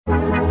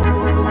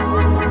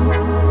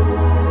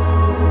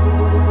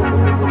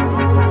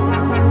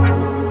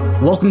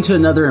Welcome to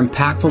another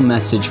impactful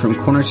message from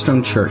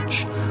Cornerstone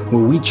Church,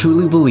 where we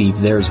truly believe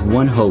there is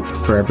one hope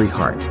for every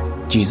heart,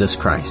 Jesus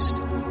Christ.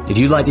 If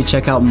you'd like to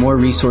check out more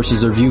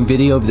resources or view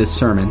video of this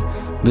sermon,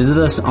 visit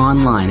us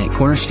online at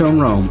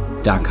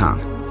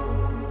cornerstonerome.com.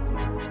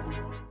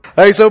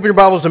 Hey, so open your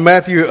Bibles to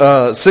Matthew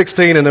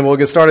 16, and then we'll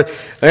get started.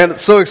 And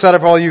so excited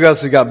for all you guys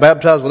who got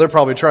baptized. Well, they're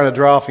probably trying to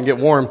dry off and get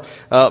warm,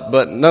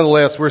 but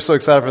nonetheless, we're so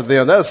excited for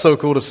them. That's so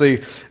cool to see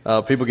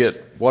people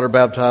get water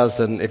baptized.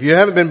 And if you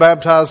haven't been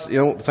baptized,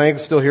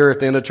 thanks, still here at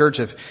the end of church.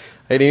 If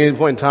at any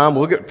point in time,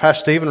 we'll get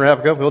Pastor Stephen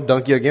wrap up. He'll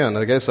dunk you again.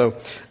 Okay, so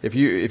if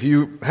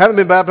you haven't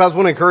been baptized, we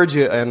want to encourage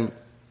you, and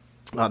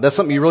that's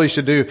something you really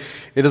should do.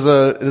 It is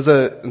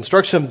a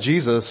instruction of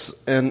Jesus,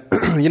 and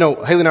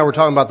Haley and I were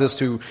talking about this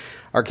to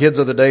our kids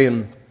the other day,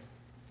 and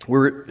we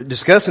were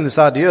discussing this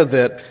idea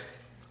that,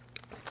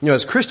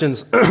 as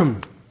Christians,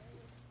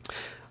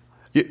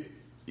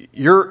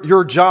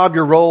 your job,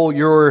 your role,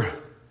 your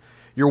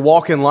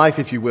walk in life,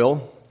 if you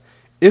will,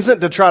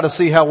 isn't to try to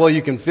see how well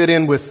you can fit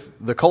in with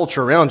the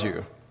culture around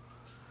you.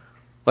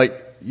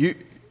 Like,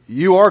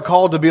 you are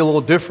called to be a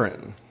little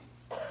different.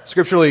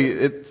 Scripturally,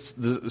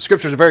 the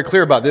scriptures are very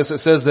clear about this. It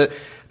says that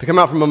to come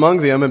out from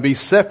among them and be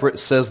separate,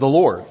 says the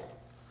Lord.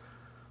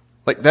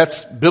 Like,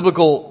 that's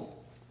biblical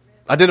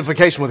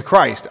identification with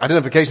Christ.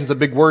 Identification is a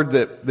big word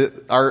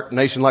that our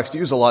nation likes to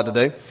use a lot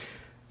today.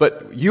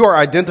 But you are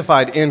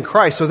identified in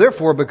Christ. So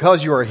therefore,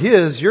 because you are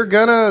His, you're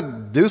going to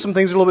do some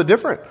things a little bit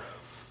different.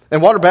 And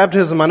water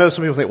baptism, I know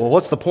some people think, well,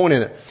 what's the point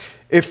in it?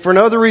 If for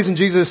no other reason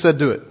Jesus said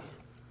do it,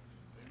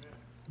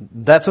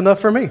 that's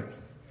enough for me.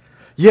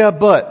 Yeah,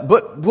 but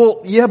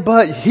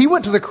He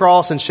went to the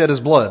cross and shed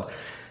His blood.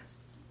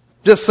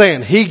 Just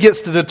saying, He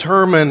gets to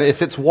determine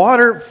if it's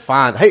water,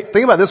 fine. Hey,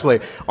 think about it this way.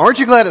 Aren't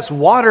you glad it's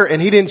water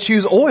and He didn't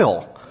choose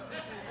oil?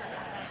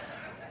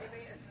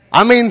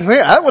 I mean,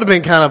 that would have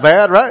been kind of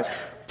bad, right?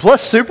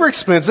 Plus, super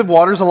expensive.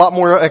 Water's a lot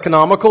more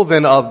economical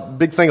than a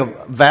big thing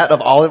of vat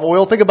of olive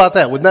oil. Think about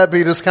that. Wouldn't that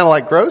be just kind of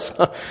like gross?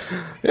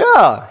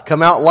 Yeah,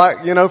 come out like,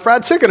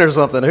 fried chicken or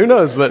something. Who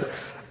knows? But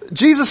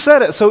Jesus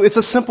said it, so it's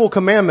a simple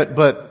commandment,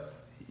 but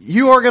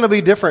you are going to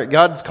be different.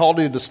 God's called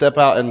you to step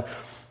out and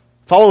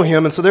follow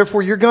Him, and so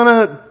therefore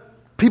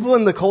people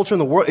in the culture in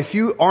the world, if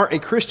you aren't a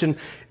Christian,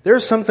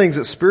 there's some things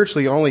that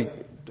spiritually are only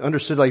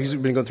understood, like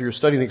you've been going through your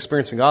study and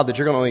experiencing God, that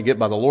you're going to only get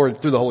by the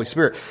Lord through the Holy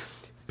Spirit.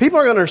 People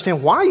aren't going to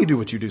understand why you do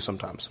what you do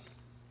sometimes.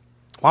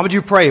 Why would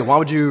you pray? Why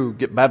would you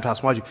get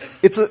baptized?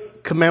 It's a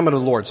commandment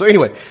of the Lord. So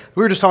anyway,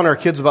 we were just talking to our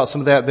kids about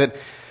some of that,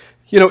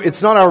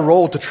 it's not our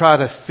role to try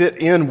to fit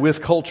in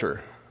with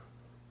culture.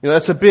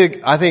 That's a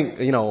big, I think,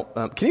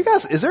 can you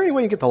guys, is there any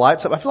way you can get the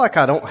lights up? I feel like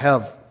I don't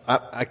have,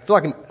 I feel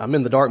like I'm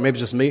in the dark. Maybe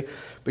it's just me.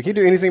 But can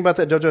you do anything about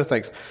that, JoJo?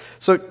 Thanks.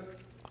 So,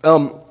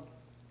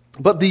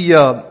 but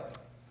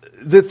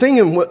the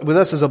thing with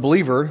us as a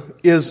believer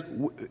is,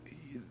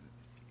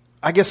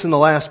 I guess in the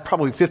last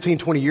probably 15,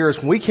 20 years,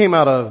 when we came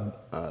out of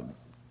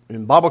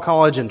in Bible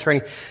college and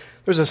training,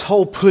 there's this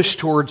whole push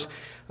towards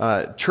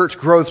church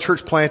growth,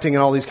 church planting,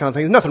 and all these kind of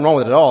things. Nothing wrong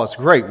with it at all. It's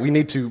great. We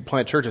need to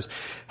plant churches.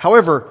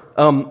 However,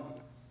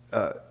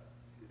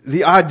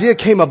 the idea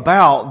came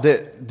about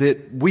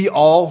that we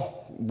all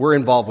were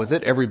involved with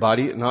it,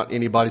 everybody, not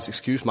anybody's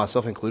excuse,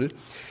 myself included,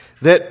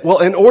 that,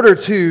 in order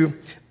to,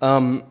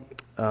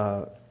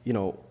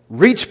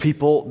 reach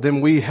people,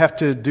 then we have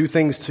to do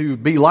things to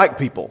be like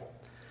people.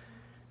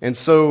 And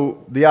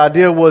so the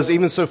idea was,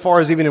 even so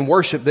far as even in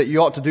worship, that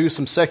you ought to do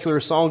some secular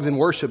songs in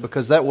worship,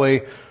 because that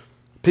way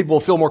people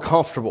will feel more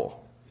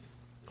comfortable.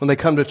 When they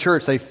come to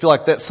church, they feel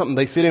like that's something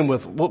they fit in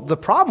with. Well, the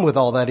problem with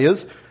all that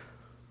is,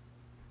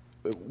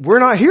 we're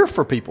not here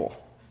for people.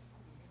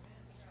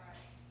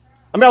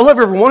 I mean, I love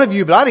every one of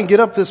you, but I didn't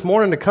get up this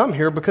morning to come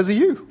here because of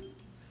you.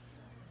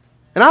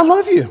 And I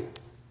love you.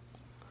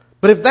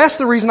 But if that's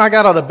the reason I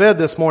got out of bed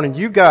this morning,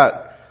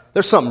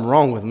 there's something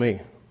wrong with me.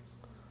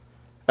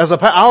 I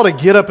ought to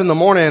get up in the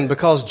morning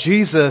because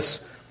Jesus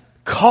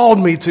called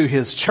me to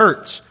His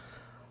church.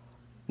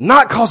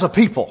 Not because of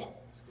people.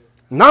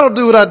 And I don't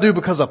do what I do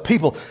because of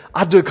people.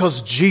 I do it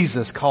because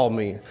Jesus called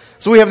me.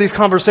 So we have these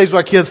conversations with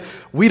our kids.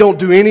 We don't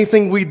do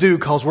anything we do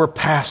because we're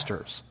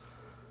pastors.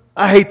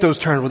 I hate those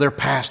terms where they're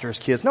pastors'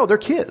 kids. No, they're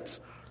kids.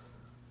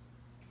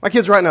 My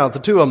kids right now, the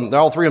two of them,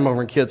 all three of them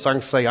are kids, so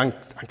I can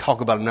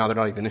talk about them now. They're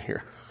not even in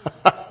here.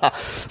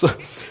 So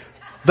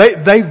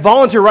they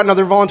volunteer right now.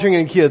 They're volunteering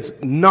in kids,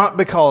 not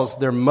because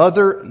their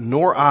mother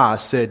nor I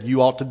said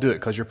you ought to do it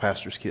because you're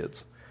pastor's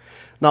kids.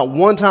 Not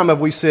one time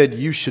have we said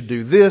you should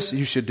do this,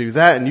 you should do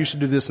that, and you should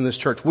do this in this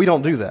church. We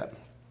don't do that.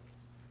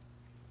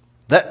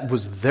 That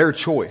was their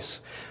choice.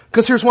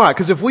 Because here's why.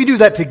 Because if we do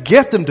that to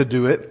get them to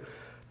do it,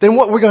 then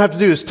what we're going to have to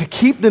do is to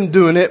keep them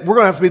doing it, we're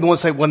going to have to be the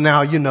ones to say, well,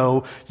 now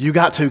you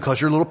got to because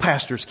you're little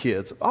pastor's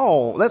kids.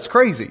 Oh, that's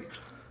crazy.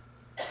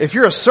 If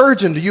you're a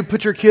surgeon, do you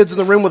put your kids in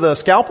the room with a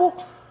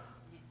scalpel?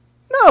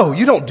 No,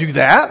 you don't do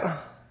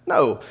that.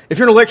 No. If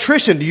you're an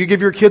electrician, do you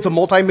give your kids a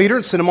multimeter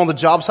and send them on the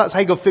job site and say,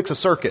 hey, go fix a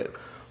circuit?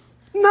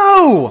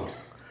 No.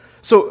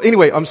 So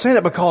anyway, I'm saying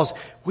that because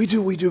we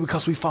do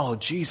because we follow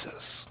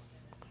Jesus.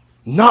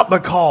 Not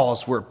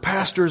because we're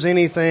pastors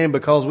anything,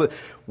 because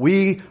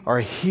we are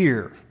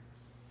here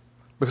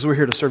because we're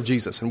here to serve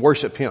Jesus and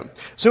worship Him.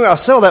 So anyway, I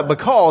sell that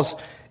because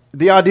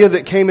the idea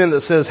that came in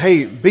that says,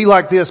 hey, be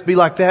like this, be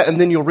like that,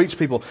 and then you'll reach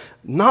people.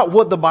 Not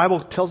what the Bible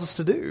tells us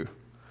to do.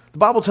 The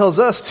Bible tells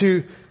us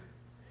to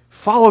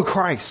follow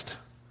Christ,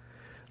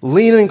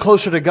 lean in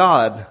closer to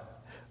God,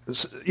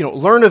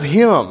 learn of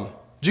Him.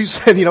 Jesus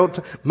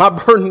said, my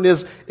burden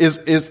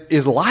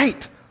is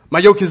light. My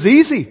yoke is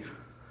easy.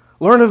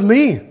 Learn of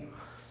me.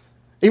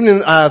 Even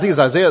in, I think it's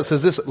Isaiah, it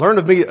says this, learn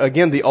of me,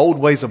 again, the old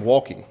ways of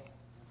walking.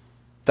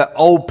 That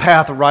old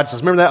path of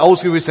righteousness. Remember that old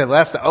school we said, well,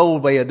 that's the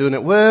old way of doing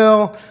it.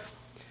 Well,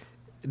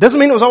 it doesn't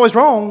mean it was always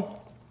wrong.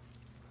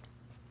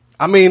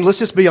 I mean, let's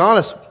just be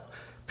honest.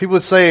 People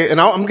would say,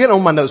 and I'm getting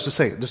on my notes to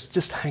say,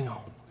 just hang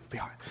on. Be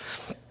all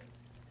right.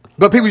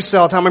 But people used to say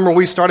all the time, remember when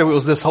we started, it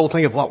was this whole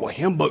thing of, well,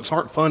 hymn books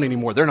aren't fun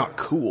anymore. They're not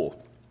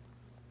cool.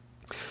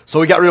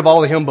 So we got rid of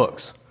all the hymn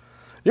books.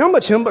 You know how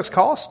much hymn books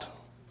cost?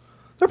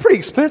 They're pretty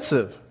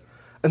expensive.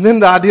 And then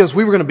the idea is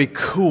we were going to be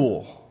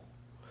cool.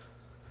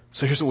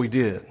 So here's what we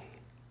did.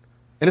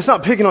 And it's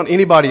not picking on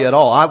anybody at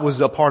all. I was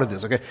a part of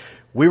this, okay?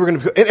 We were going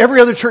to, in every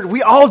other church,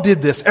 we all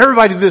did this.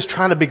 Everybody did this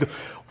trying to be,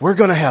 we're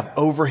going to have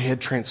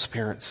overhead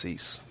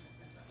transparencies.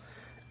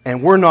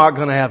 And we're not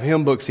going to have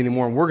hymn books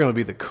anymore, and we're going to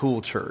be the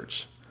cool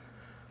church.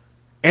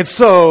 And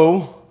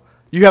so,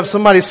 you have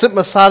somebody sitting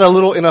beside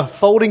in a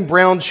folding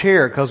brown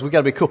chair, because we got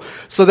to be cool.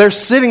 So they're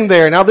sitting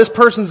there. Now this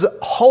person's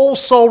whole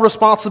sole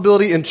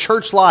responsibility in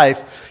church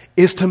life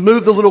is to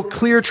move the little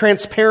clear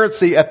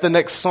transparency at the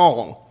next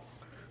song.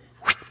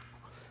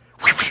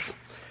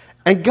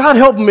 And God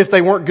help them if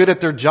they weren't good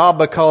at their job,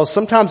 because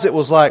sometimes it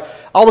was like,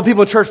 all the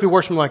people in church be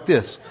worshiping like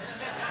this.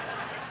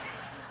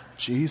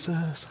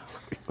 Jesus.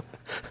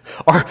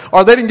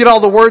 Or they didn't get all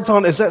the words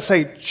on. Does that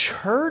say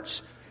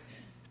church?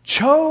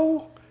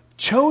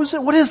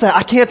 Chosen? What is that?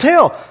 I can't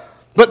tell.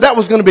 But that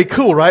was going to be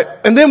cool, right?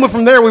 And then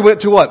from there we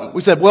went to what?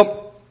 We said,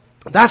 well,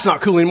 that's not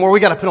cool anymore. We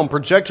got to put on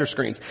projector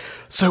screens.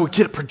 So we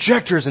get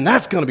projectors, and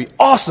that's going to be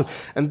awesome.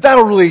 And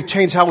that'll really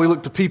change how we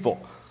look to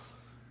people.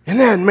 And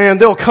then, man,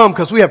 they'll come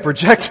because we have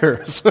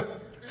projectors.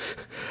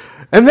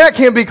 And that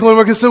can't be cool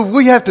anymore, because so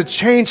we have to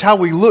change how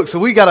we look. So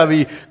we got to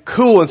be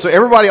cool. And so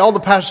everybody, all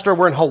the pastors started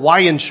wearing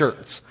Hawaiian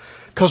shirts.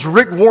 Because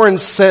Rick Warren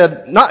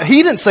said,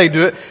 he didn't say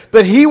do it,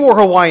 but he wore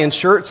Hawaiian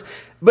shirts.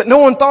 But no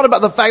one thought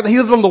about the fact that he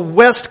lived on the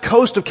west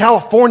coast of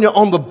California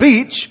on the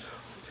beach.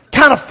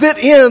 Kind of fit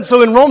in.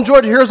 So in Rome,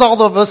 Georgia, here's all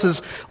of us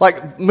as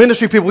like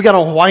ministry people, we got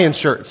on Hawaiian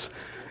shirts.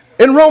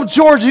 In Rome,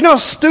 Georgia, you know how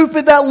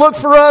stupid that looked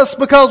for us?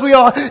 Because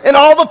and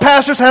all the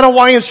pastors had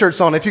Hawaiian shirts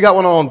on. If you got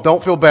one on,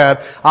 don't feel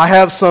bad. I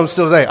have some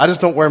still today. I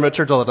just don't wear them at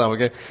church all the time,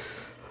 okay?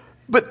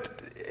 But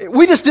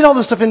we just did all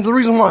this stuff, and the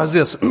reason why is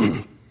this.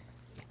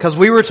 Because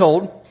we were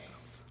told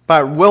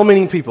by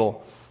well-meaning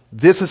people,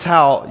 this is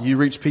how you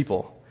reach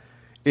people,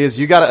 is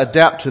you got to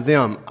adapt to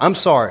them. I'm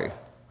sorry.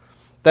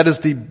 That is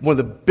one of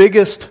the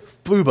biggest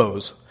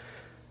FUBOs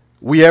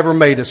we ever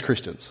made as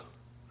Christians.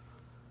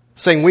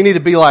 Saying we need to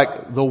be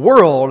like the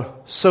world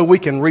so we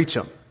can reach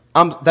them.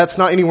 That's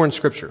not anywhere in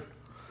Scripture.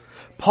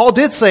 Paul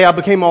did say, I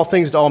became all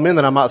things to all men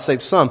that I might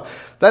save some.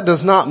 That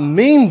does not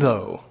mean,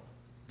 though,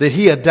 that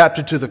he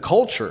adapted to the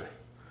culture.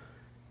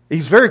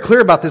 He's very clear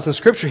about this in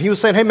Scripture. He was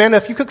saying, hey man,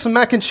 if you cook some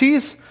mac and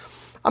cheese,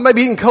 I may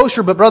be eating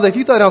kosher, but brother, if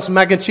you throw down some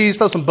mac and cheese,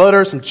 throw some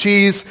butter, some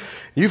cheese,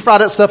 you fry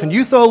that stuff, and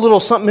you throw a little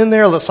something in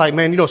there that's like,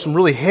 man, some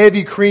really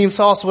heavy cream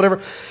sauce or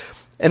whatever,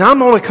 and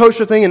I'm on a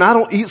kosher thing and I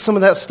don't eat some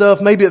of that stuff,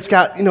 maybe it's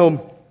got,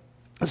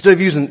 instead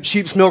of using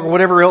sheep's milk or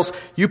whatever else,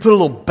 you put a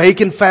little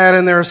bacon fat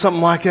in there or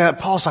something like that.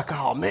 Paul's like,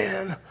 oh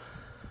man,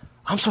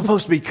 I'm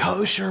supposed to be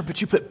kosher,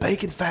 but you put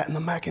bacon fat in the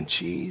mac and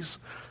cheese.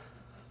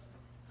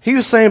 He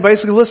was saying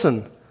basically,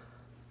 listen,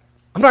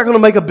 I'm not going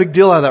to make a big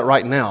deal out of that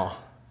right now.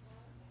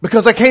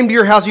 Because I came to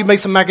your house, you made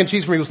some mac and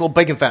cheese for me with a little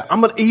bacon fat.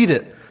 I'm going to eat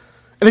it.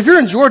 And if you're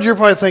in Georgia, you're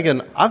probably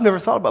thinking, I've never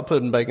thought about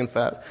putting bacon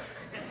fat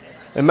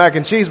in mac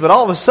and cheese, but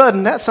all of a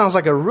sudden, that sounds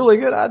like a really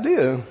good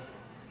idea.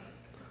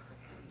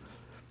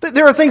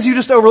 There are things you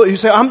just overlook. You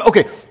say,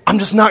 I'm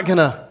just not going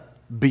to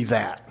be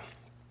that.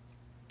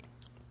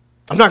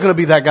 I'm not going to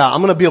be that guy. I'm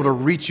going to be able to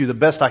reach you the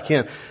best I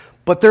can.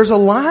 But there's a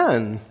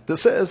line that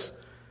says,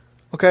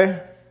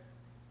 okay,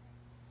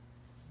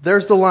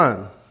 there's the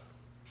line.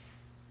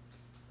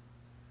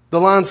 The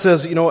line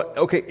says,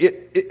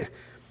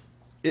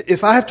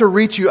 if I have to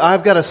reach you,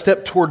 I've got to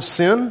step towards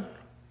sin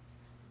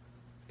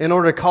in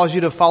order to cause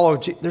you to follow.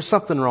 There's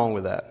something wrong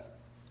with that.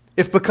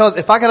 If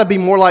I got to be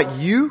more like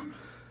you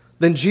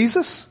than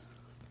Jesus,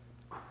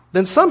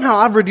 then somehow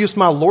I've reduced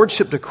my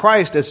lordship to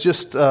Christ as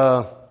just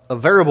a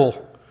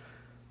variable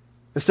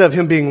instead of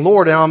him being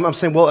Lord. Now I'm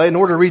saying, well, in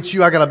order to reach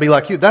you, I got to be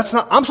like you. That's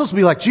not. I'm supposed to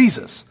be like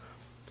Jesus.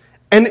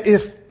 And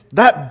if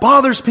that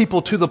bothers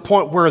people to the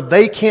point where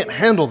they can't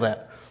handle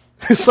that,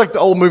 it's like the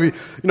old movie,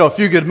 A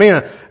Few Good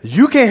Men.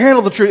 You can't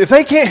handle the truth. If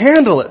they can't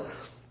handle it,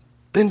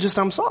 then just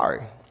I'm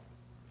sorry.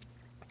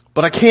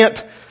 But I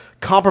can't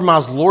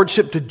compromise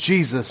lordship to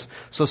Jesus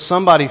so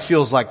somebody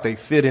feels like they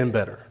fit in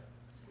better.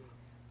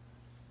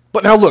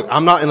 But now look,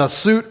 I'm not in a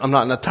suit, I'm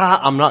not in a tie,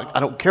 I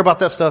don't care about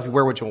that stuff. You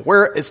wear what you want to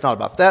wear. It's not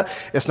about that.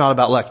 It's not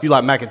about like, you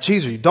like mac and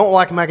cheese or you don't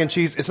like mac and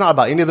cheese. It's not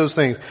about any of those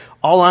things.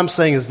 All I'm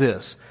saying is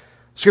this.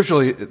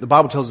 Scripturally, the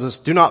Bible tells us,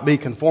 do not be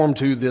conformed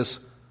to this.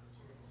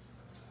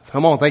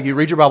 Come on, thank you.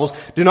 Read your Bibles.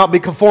 Do not be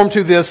conformed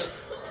to this.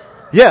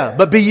 Yeah,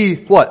 but be ye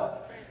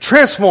what?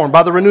 Transformed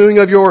by the renewing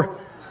of your...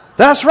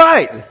 That's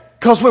right.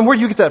 Because where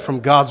do you get that from?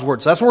 God's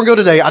Word. So that's where we're going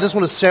to go today. I just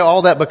want to say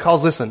all that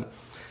because, listen,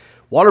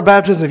 water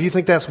baptism, if you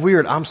think that's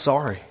weird, I'm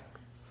sorry.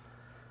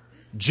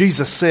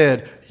 Jesus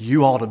said,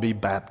 you ought to be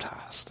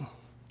baptized.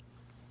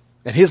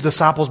 And his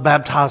disciples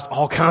baptized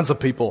all kinds of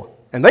people.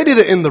 And they did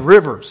it in the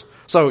rivers.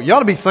 So you ought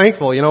to be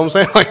thankful, you know what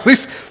I'm saying? Like at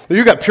least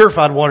you got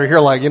purified water here.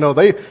 Like,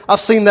 I've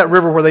seen that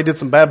river where they did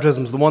some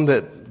baptisms. The one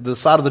the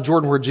side of the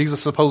Jordan where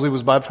Jesus supposedly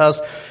was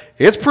baptized.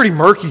 It's pretty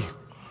murky.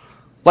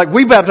 Like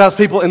we baptize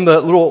people in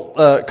the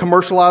little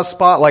commercialized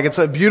spot. Like it's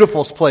a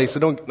beautiful place.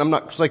 I'm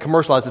not saying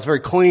commercialized. It's very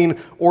clean,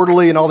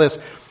 orderly, and all this.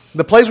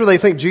 The place where they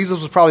think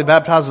Jesus was probably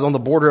baptized is on the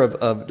border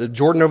of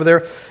Jordan over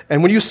there.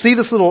 And when you see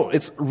this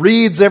it's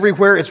reeds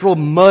everywhere. It's real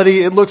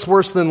muddy. It looks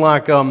worse than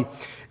like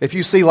if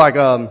you see like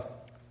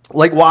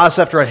Lake Wise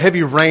after a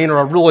heavy rain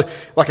or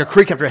like a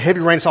creek after a heavy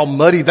rain. It's all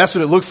muddy. That's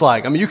what it looks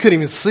like. I mean, you couldn't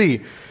even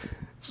see.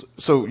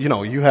 So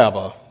you have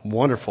a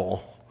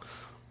wonderful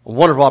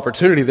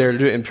opportunity there to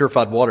do it in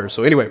purified water.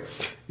 So anyway,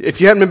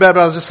 if you haven't been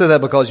baptized, just say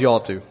that because you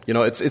ought to.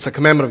 It's a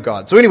commandment of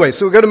God. So anyway,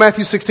 so we go to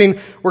Matthew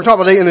 16. We're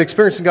talking about today in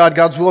experiencing God,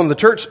 God's will in the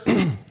church.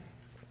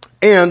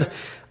 And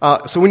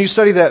so when you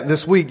study that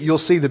this week, you'll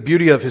see the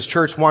beauty of his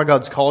church, why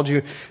God's called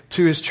you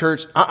to his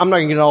church. I'm not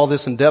going to get into all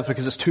this in depth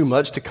because it's too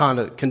much to kind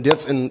of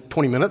condense in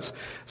 20 minutes.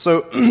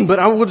 So, but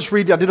I will just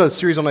read, I did a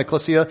series on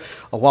ecclesia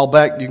a while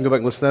back. You can go back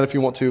and listen to that if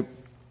you want to.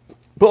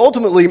 But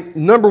ultimately,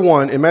 number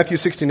one, in Matthew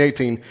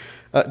 16:18,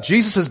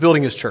 Jesus is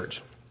building his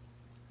church.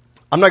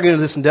 I'm not going to get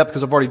into this in depth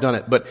because I've already done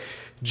it, but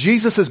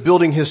Jesus is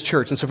building his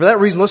church. And so for that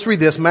reason, let's read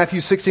this,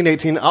 Matthew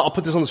 16:18. I'll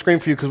put this on the screen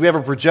for you because we have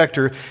a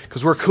projector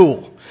because we're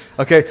cool.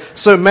 Okay,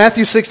 so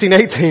Matthew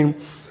 16:18.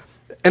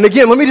 And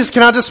again,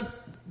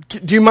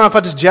 do you mind if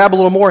I just jab a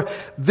little more?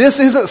 This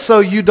isn't so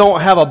you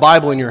don't have a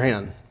Bible in your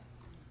hand.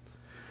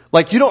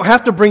 Like you don't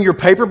have to bring your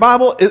paper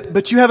Bible,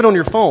 but you have it on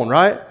your phone,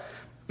 right?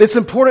 It's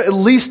important at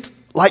least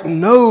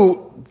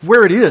know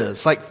where it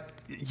is. Like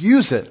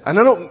use it. And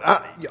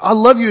I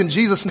love you in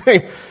Jesus'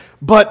 name,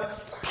 but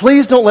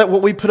please don't let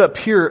what we put up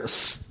here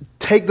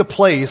take the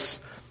place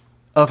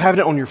of having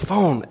it on your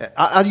phone.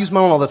 I use my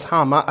own all the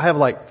time. I have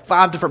like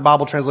 5 different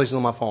Bible translations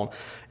on my phone.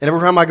 And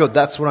every time I go,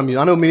 that's what I'm using.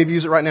 I know many of you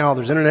use it right now.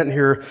 There's internet in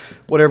here,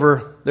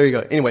 whatever. There you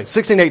go. Anyway,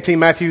 16:18,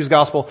 Matthew's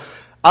gospel.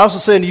 I also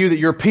say unto you that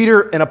you're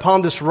Peter, and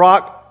upon this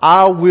rock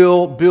I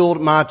will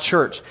build my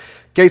church.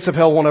 Gates of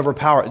hell won't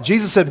overpower it.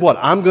 Jesus said what?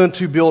 I'm going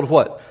to build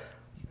what?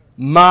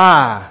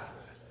 My,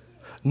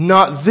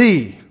 not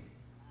thee.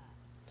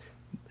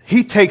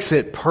 He takes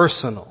it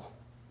personal.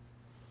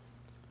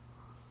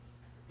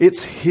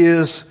 It's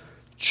his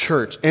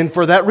church. And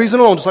for that reason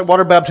alone, just like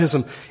water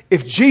baptism,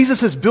 if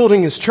Jesus is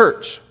building his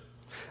church,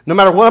 no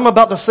matter what I'm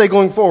about to say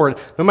going forward,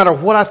 no matter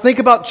what I think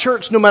about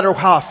church, no matter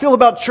how I feel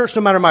about church,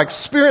 no matter my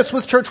experience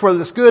with church, whether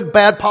it's good,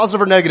 bad,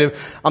 positive, or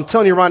negative, I'm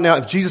telling you right now,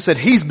 if Jesus said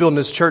he's building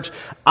his church,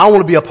 I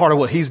want to be a part of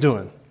what he's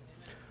doing.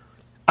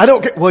 I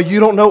don't care. Well,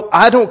 you don't know.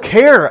 I don't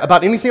care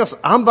about anything else.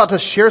 I'm about to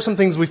share some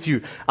things with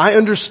you. I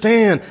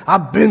understand.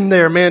 I've been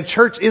there, man.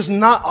 Church is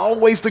not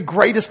always the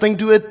greatest thing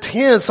to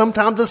attend.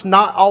 Sometimes it's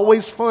not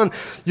always fun.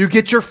 You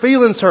get your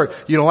feelings hurt.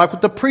 You don't like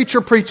what the preacher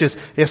preaches.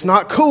 It's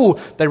not cool.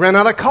 They ran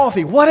out of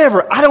coffee.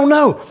 Whatever. I don't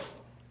know.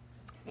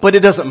 But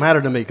it doesn't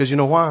matter to me because you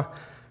know why?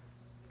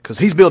 Because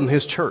he's building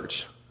his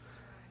church.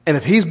 And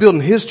if he's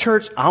building his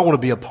church, I want to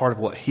be a part of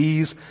what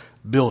he's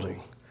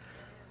building.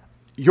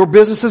 Your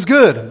business is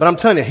good, but I'm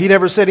telling you, he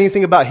never said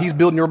anything about he's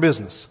building your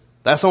business.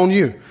 That's on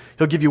you.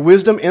 He'll give you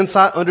wisdom,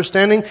 insight,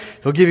 understanding.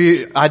 He'll give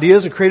you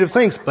ideas and creative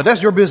things, but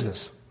that's your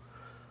business.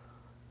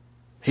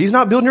 He's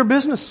not building your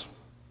business.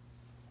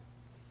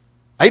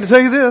 I hate to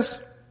tell you this,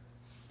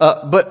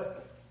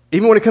 but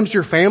even when it comes to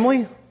your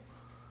family,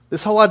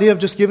 this whole idea of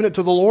just giving it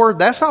to the Lord,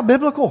 that's not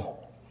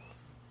biblical.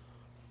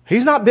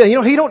 He's not,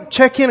 he don't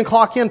check in and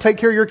clock in, take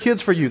care of your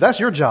kids for you. That's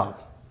your job.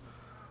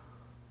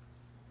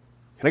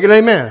 Can I get an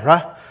amen,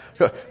 right?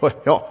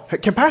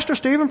 Can Pastor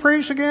Stephen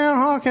preach again?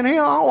 Huh? Can he? I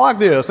don't like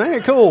this. Ain't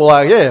it cool?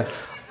 Like, yeah.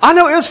 I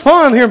know it was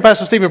fun hearing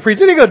Pastor Stephen preach.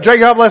 Didn't he go to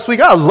great job last week?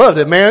 I loved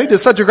it, man. He did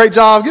such a great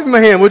job. Give him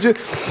a hand, would you?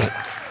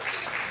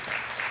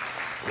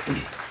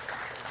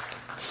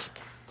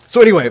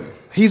 So anyway,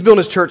 he's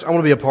building his church. I want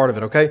to be a part of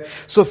it, okay?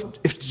 So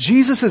if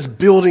Jesus is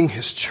building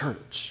his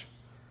church,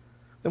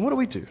 then what do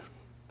we do?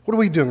 What are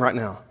we doing right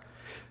now?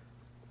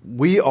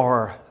 We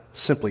are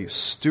simply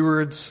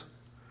stewards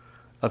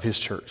of his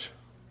church.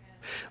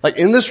 Like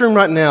in this room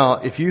right now,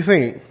 if you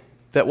think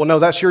that, well, no,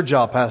 that's your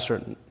job,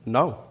 Pastor.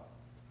 No.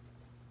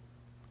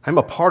 I'm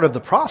a part of the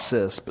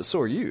process, but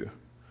so are you.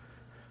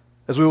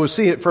 As we will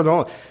see it further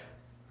on,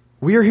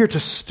 we are here to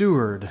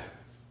steward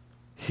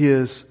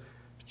his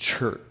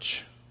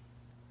church.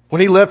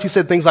 When he left, he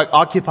said things like,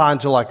 occupy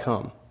until I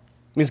come.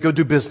 It means go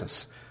do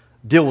business.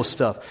 Deal with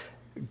stuff.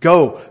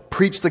 Go,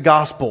 preach the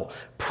gospel,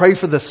 pray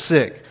for the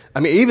sick. I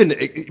mean,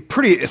 even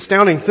pretty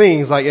astounding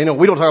things like, we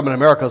don't talk about in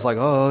America. It's like,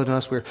 oh, no,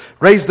 that's weird.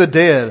 Raise the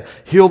dead,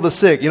 heal the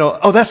sick.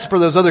 Oh, that's for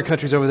those other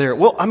countries over there.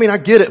 Well, I mean, I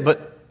get it,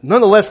 but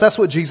nonetheless, that's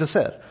what Jesus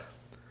said.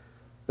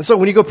 And so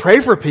when you go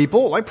pray for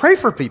people, pray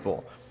for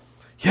people.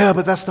 Yeah,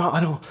 but I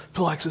don't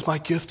feel like it's my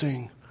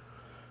gifting.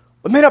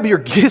 It may not be your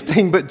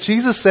gifting, but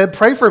Jesus said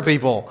pray for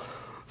people.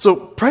 So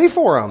pray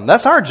for them.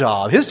 That's our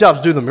job. His job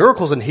is to do the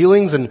miracles and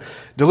healings and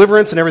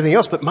deliverance and everything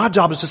else, but my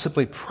job is to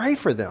simply pray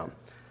for them.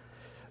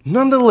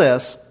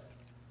 Nonetheless,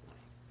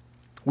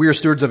 we are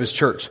stewards of His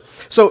church.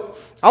 So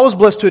I was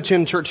blessed to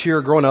attend church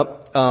here growing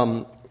up.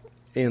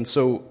 And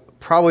so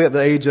probably at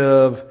the age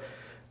of,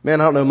 I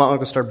don't know, my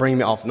uncle started bringing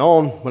me off and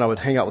on when I would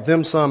hang out with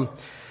them some.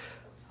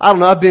 I don't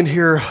know, I've been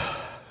here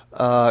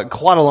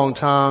quite a long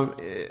time.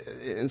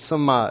 In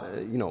some of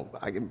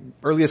my,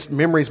 earliest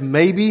memories,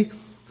 maybe,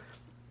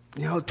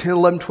 10,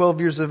 11,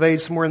 12 years of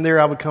age, somewhere in there,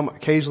 I would come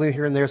occasionally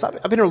here and there. So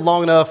I've been here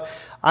long enough.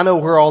 I know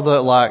where all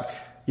the,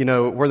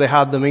 where they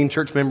hide the mean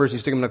church members, you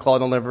stick them in a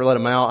closet, don't ever let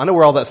them out. I know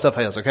where all that stuff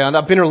is, okay?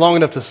 I've been here long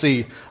enough to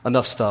see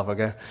enough stuff,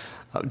 okay?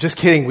 Just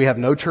kidding, we have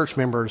no church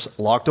members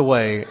locked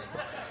away.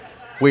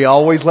 We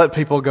always let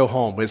people go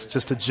home. It's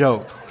just a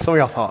joke. Some of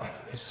y'all thought,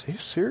 is he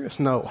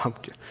serious? No, I'm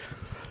kidding.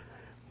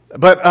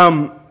 But,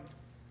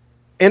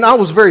 and I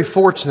was very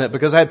fortunate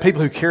because I had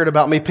people who cared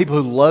about me,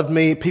 people who loved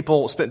me,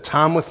 people spent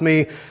time with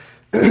me,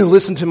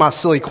 listened to my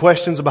silly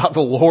questions about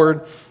the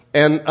Lord.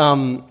 And,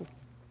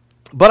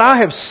 but I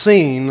have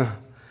seen,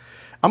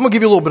 I'm going to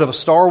give you a little bit of a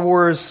Star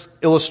Wars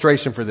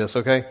illustration for this,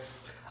 okay?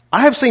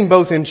 I have seen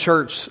both in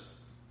church.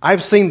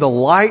 I've seen the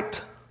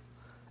light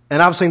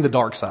and I've seen the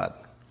dark side.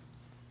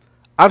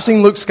 I've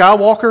seen Luke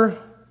Skywalker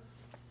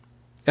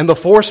and the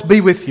Force be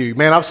with you.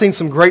 Man, I've seen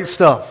some great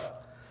stuff.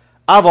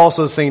 I've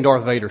also seen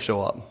Darth Vader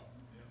show up.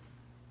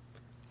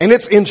 And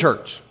it's in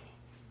church.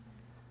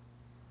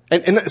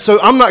 And so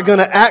I'm not going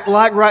to act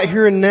like right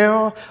here and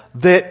now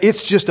that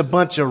it's just a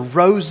bunch of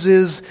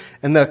roses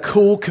and the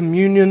cool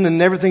communion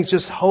and everything's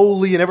just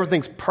holy and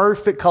everything's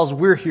perfect because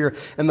we're here.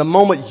 And the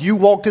moment you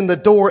walked in the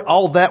door,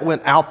 all that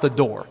went out the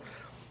door.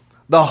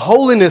 The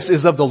holiness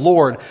is of the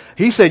Lord.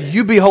 He said,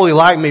 you be holy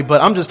like me,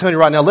 but I'm just telling you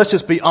right now, let's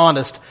just be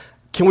honest.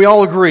 Can we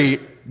all agree,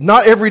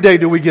 not every day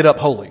do we get up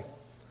holy?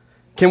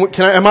 Am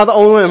I the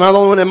only one? Am I the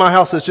only one in my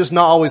house that's just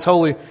not always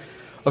holy?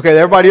 Okay,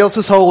 everybody else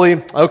is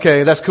holy.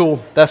 Okay, that's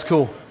cool. That's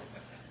cool.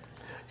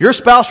 Your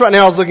spouse right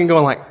now is looking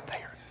going like, they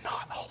are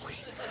not holy.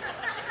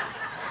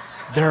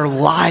 They're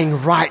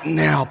lying right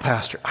now,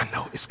 Pastor. I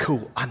know, it's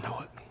cool. I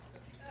know it.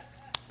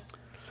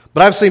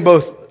 But I've seen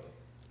both.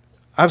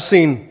 I've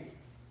seen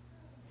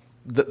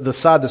the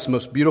side that's the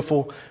most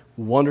beautiful,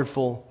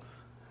 wonderful,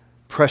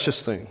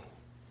 precious thing.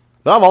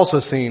 But I've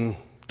also seen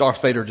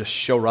Darth Vader just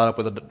show right up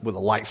with a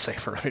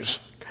lightsaber, just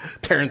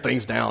tearing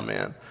things down,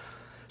 man.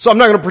 So I'm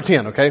not going to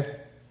pretend, okay?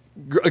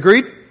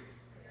 Agreed?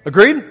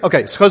 Agreed?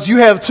 Okay, because you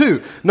have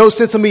too. No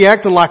sense of me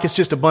acting like it's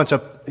just a bunch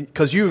of,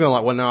 because you're going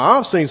like, well, no,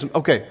 I've seen some,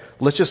 okay,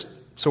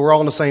 so we're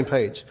all on the same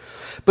page.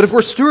 But if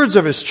we're stewards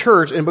of His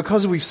church, and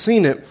because we've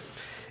seen it,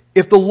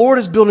 if the Lord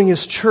is building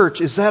His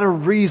church, is that a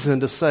reason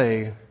to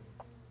say,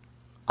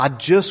 I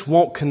just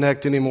won't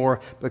connect anymore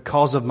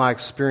because of my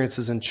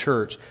experiences in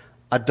church?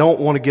 I don't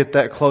want to get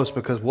that close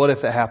because what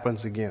if it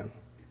happens again?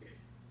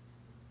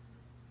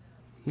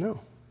 No.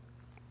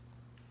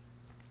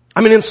 I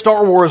mean, in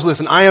Star Wars,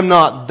 listen, I am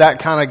not that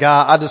kind of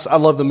guy. I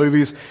love the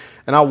movies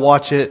and I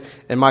watch it,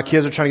 and my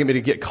kids are trying to get me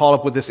to get caught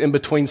up with this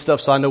in-between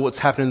stuff so I know what's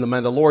happening in The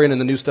Mandalorian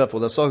and the new stuff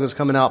with Ahsoka's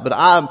coming out. But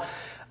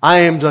I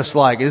am just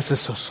like, this is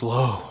so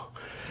slow.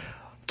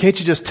 Can't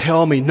you just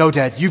tell me, no,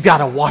 Dad, you've got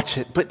to watch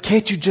it, but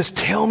can't you just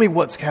tell me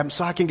what's happening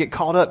so I can get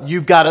caught up?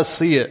 You've got to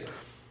see it.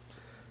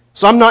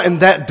 So I'm not in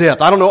that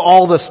depth. I don't know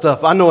all this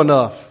stuff. I know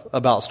enough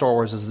about Star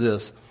Wars as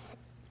this.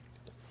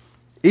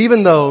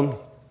 Even though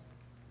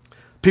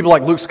people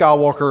like Luke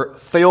Skywalker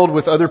failed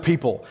with other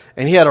people,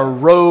 and he had a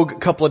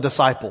rogue couple of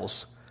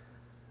disciples,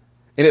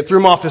 and it threw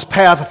him off his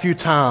path a few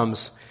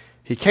times,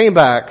 he came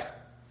back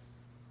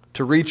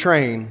to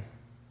retrain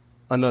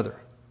another.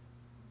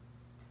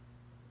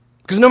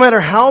 Because no matter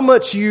how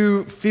much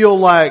you feel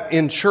like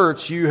in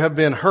church you have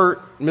been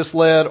hurt,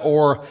 misled,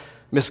 or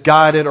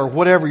misguided, or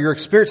whatever your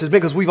experience has been,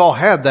 because we've all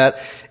had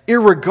that,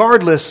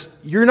 irregardless,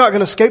 you're not going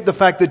to escape the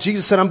fact that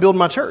Jesus said, I'm building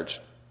my church.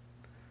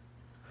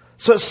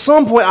 So at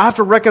some point I have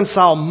to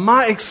reconcile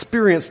my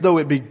experience, though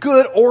it be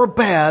good or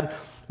bad,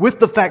 with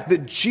the fact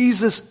that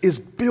Jesus is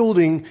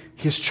building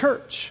His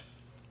church.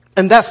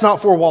 And that's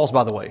not four walls,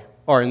 by the way.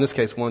 Or in this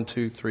case, 1,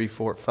 2, 3,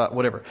 4, 5,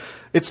 whatever.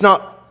 It's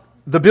not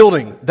the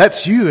building.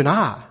 That's you and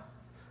I.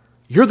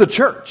 You're the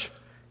church.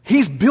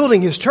 He's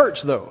building His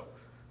church, though,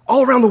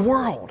 all around the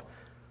world,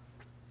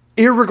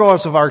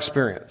 irregardless of our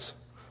experience.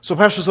 So,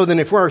 Pastor, so then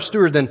if we're a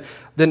steward, then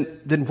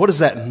what does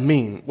that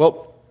mean?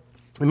 Well,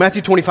 in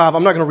Matthew 25,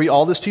 I'm not going to read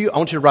all this to you. I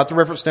want you to write the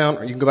reference down,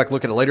 or you can go back and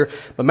look at it later.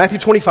 But Matthew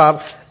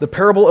 25, the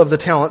parable of the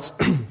talents,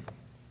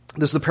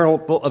 this is the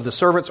parable of the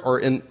servants, or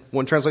in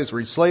one translation,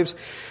 reads slaves.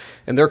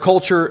 In their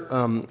culture,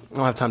 I don't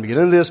have time to get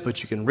into this,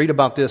 but you can read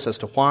about this as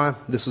to why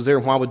this was there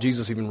and why would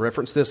Jesus even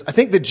reference this. I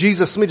think that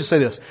Jesus, let me just say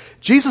this,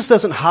 Jesus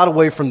doesn't hide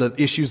away from the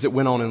issues that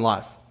went on in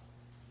life.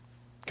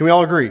 Can we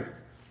all agree?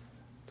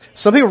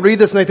 Some people read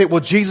this and they think,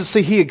 well, Jesus,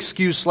 see, he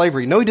excused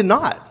slavery. No, he did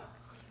not.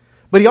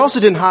 But he also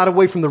didn't hide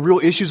away from the real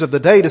issues of the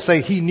day to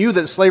say he knew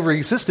that slavery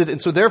existed, and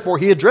so therefore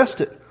he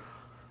addressed it.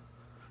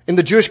 In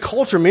the Jewish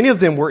culture, many of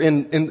them were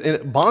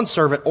in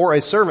bondservant or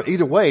a servant.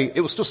 Either way,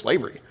 it was still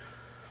slavery.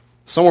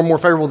 Some were more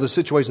favorable to the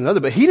situation than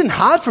others, but he didn't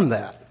hide from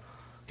that.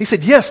 He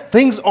said, yes,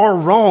 things are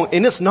wrong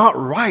and it's not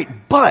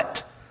right,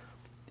 but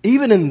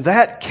even in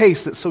that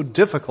case that's so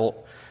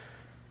difficult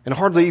and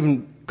hardly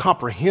even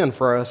comprehend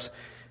for us,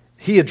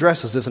 he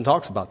addresses this and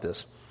talks about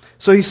this.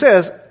 So he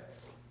says,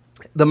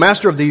 the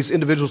master of these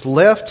individuals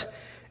left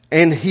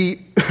and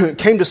he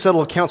came to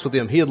settle accounts with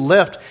them. He had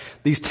left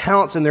these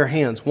talents in their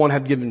hands. One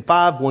had given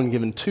 5, one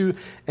given 2,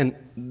 and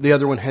the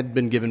other one had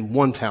been given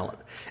 1 talent.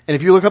 And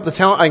if you look up the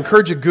talent, I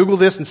encourage you to Google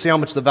this and see how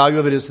much the value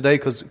of it is today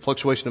because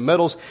fluctuation of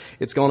metals,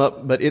 it's gone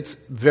up, but it's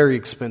very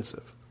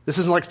expensive. This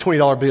isn't like a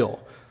 $20 bill.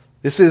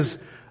 This is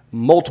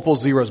multiple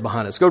zeros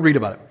behind it. So go read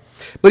about it.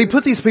 But he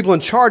put these people in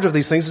charge of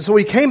these things, and so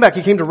when he came back,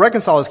 he came to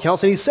reconcile his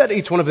accounts, and he said to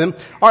each one of them,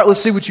 all right, let's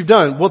see what you've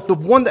done. Well, the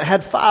one that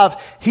had 5,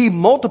 he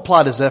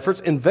multiplied his efforts,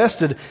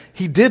 invested,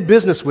 he did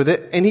business with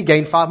it, and he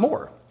gained 5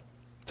 more.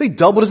 So he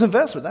doubled his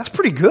investment. That's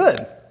pretty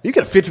good. You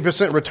get a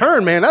 50%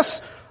 return, man.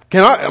 Right,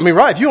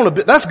 if you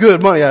want that's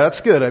good money. Yeah, that's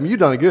good. I mean, you've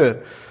done it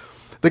good.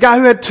 The guy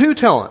who had 2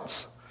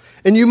 talents.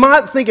 And you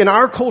might think in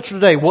our culture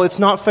today, well, it's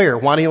not fair.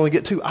 Why do you only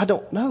get 2? I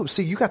don't know.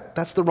 See,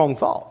 that's the wrong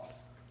thought.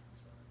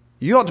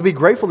 You ought to be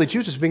grateful that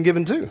you've just been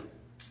given 2.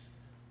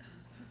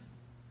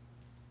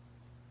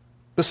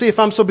 But see, if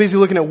I'm so busy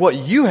looking at what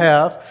you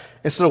have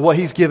instead of what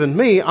he's given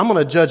me, I'm going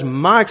to judge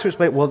my experience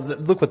by, well,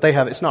 look what they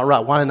have. It's not right.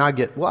 Why didn't I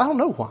get? Well, I don't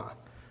know why.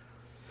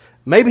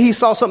 Maybe he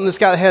saw something this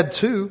guy had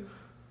 2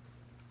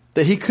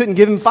 that he couldn't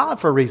give him 5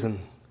 for a reason.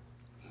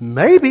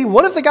 Maybe.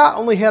 What if the guy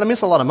only had,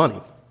 it's a lot of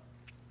money.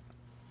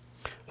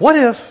 What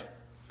if,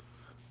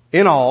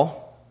 in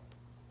all,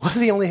 what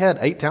if he only had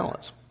 8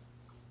 talents?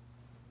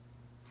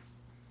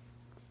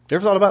 You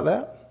ever thought about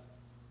that?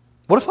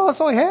 What if that's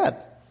all he had?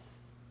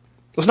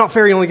 It's not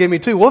fair he only gave me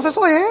 2. What if that's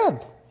all he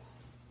had?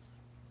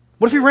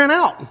 What if he ran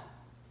out?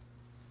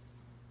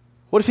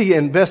 What if he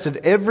invested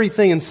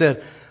everything and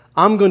said,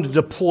 I'm going to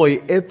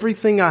deploy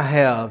everything I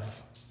have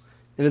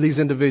into these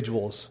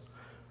individuals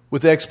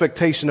with the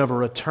expectation of a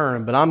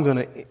return, but I'm going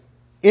to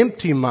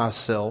empty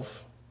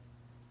myself.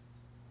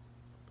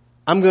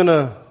 I'm going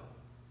to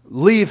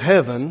leave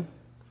heaven,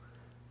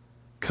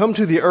 come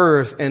to the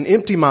earth and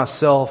empty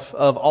myself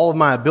of all of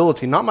my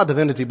ability, not my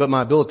divinity, but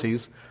my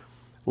abilities,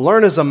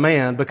 learn as a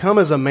man, become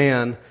as a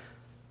man,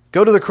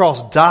 go to the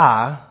cross,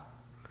 die,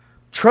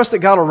 trust that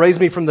God will raise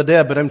me from the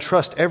dead, but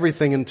entrust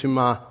everything into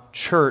my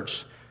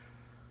church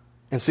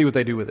and see what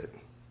they do with it.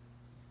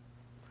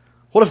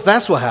 What if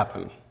that's what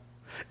happened?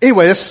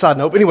 Anyway, that's a side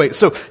note. Anyway,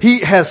 so he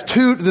has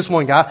 2 to this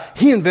one guy.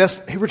 He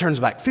returns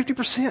back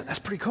 50%. That's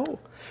pretty cool.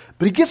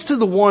 But he gets to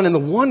the one, and the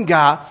one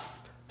guy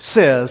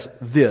says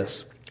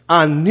this,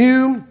 I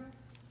knew,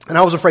 and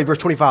I was afraid, verse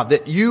 25,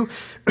 that you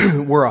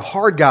were a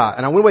hard guy,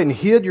 and I went away and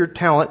hid your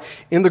talent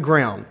in the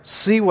ground.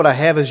 See what I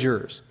have is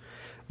yours.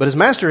 But his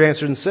master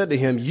answered and said to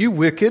him, you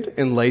wicked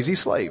and lazy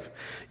slave.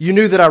 You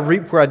knew that I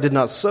reaped where I did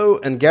not sow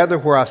and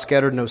gathered where I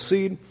scattered no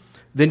seed.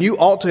 Then you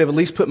ought to have at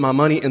least put my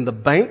money in the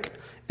bank,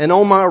 and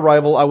on my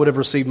arrival I would have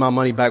received my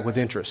money back with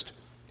interest.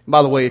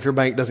 By the way, if your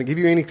bank doesn't give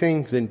you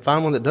anything, then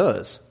find one that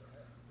does.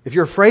 If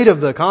you're afraid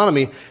of the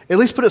economy, at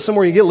least put it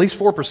somewhere you get at least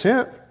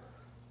 4%.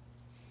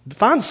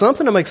 Find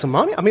something to make some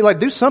money.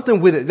 Do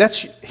something with it.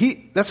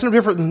 That's no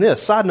different than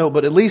this. Side note,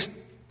 but at least,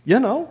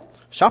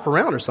 shop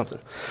around or something.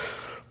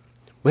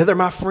 Whether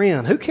my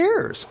friend, who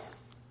cares?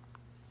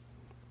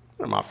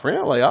 They're my friend,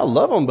 I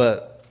love them,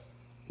 but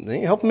they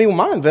ain't helping me with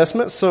my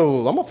investment,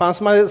 so I'm going to find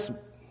somebody that's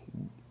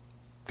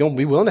going to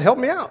be willing to help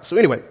me out. So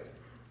anyway,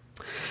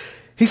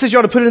 he says you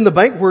ought to put it in the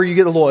bank where you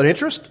get a little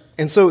interest,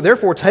 and so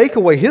therefore take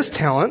away his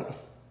talent.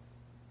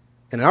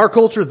 And in our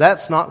culture,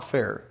 that's not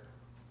fair.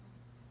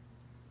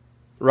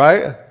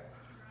 Right?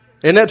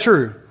 Isn't that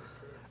true?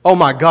 Oh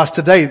my gosh,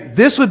 today,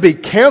 this would be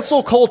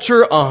cancel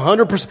culture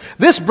 100%.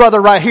 This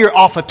brother right here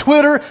off of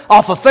Twitter,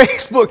 off of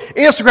Facebook,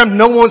 Instagram,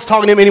 no one's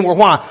talking to him anymore.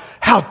 Why?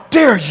 How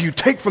dare you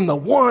take from the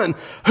one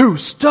who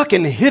stuck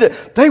and hid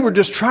it? They were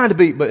just trying to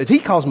be, but he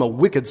calls him a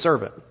wicked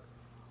servant.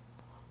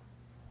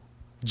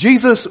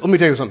 Jesus, let me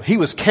tell you something. He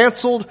was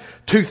canceled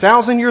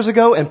 2,000 years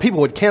ago, and people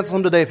would cancel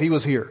him today if he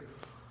was here.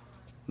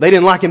 They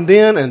didn't like him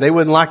then, and they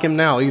wouldn't like him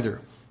now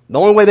either. The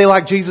only way they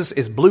like Jesus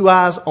is blue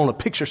eyes on a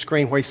picture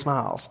screen where he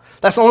smiles.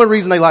 That's the only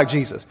reason they like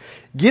Jesus.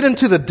 Get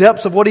into the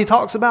depths of what he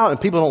talks about,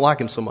 and people don't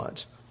like him so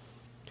much.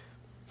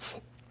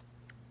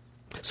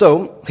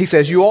 So, he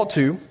says, you ought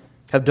to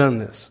have done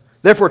this.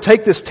 Therefore,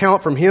 take this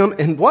talent from him,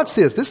 and watch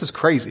this. This is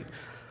crazy.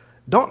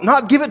 Don't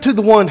not give it to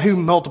the one who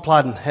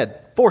multiplied and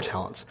had 4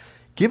 talents.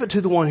 Give it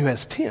to the one who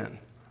has 10.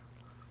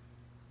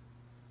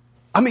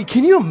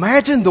 Can you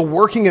imagine the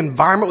working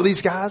environment with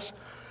these guys?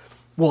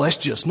 Well, that's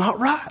just not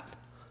right.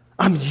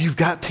 I mean, you've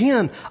got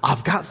 10.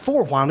 I've got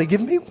 4. Why don't they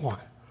give me 1?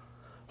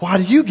 Why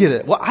do you get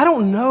it? Well, I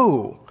don't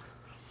know.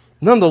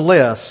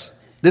 Nonetheless,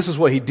 this is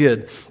what he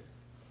did.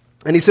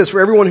 And he says, for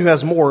everyone who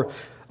has more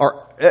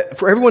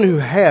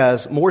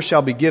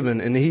shall be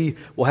given, and he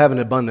will have an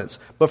abundance.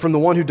 But from the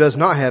one who does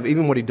not have,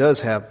 even what he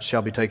does have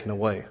shall be taken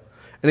away.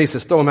 And he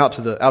says, throw him out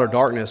to the outer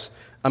darkness.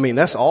 I mean,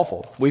 that's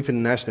awful. Weeping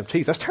and gnashing of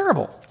teeth. That's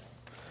terrible.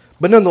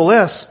 But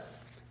nonetheless,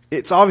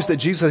 it's obvious that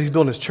Jesus says he's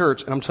building his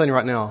church, and I'm telling you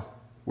right now,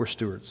 we're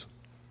stewards.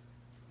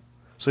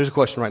 So here's a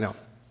question right now.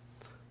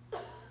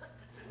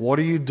 What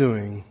are you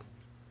doing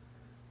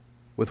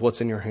with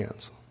what's in your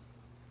hands?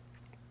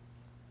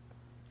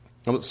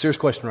 A serious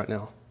question right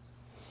now.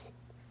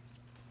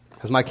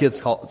 As my kids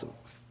call it,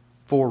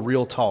 for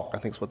real talk, I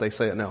think is what they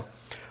say it now.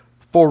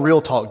 For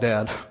real talk,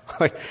 Dad.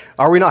 Like,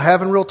 are we not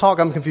having real talk?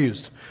 I'm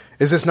confused.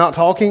 Is this not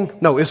talking?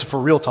 No, it's for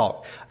real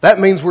talk. That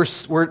means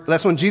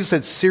that's when Jesus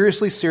said,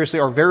 seriously, seriously,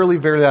 or verily,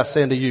 verily, I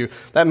say unto you.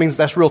 That means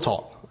that's real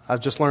talk.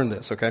 I've just learned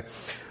this, okay?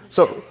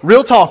 So,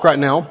 real talk right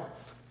now.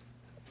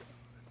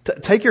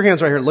 Take your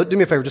hands right here. Do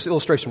me a favor, just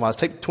illustration-wise.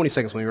 Take 20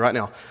 seconds with me right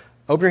now.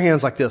 Open your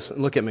hands like this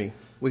and look at me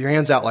with your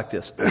hands out like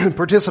this.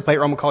 Participate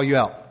or I'm going to call you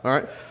out. All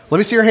right? Let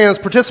me see your hands.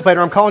 Participate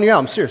or I'm calling you out.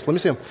 I'm serious. Let me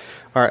see them.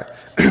 All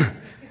right.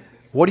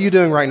 What are you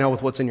doing right now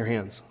with what's in your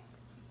hands?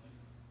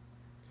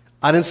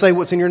 I didn't say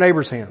what's in your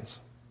neighbor's hands.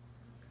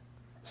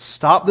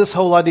 Stop this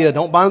whole idea.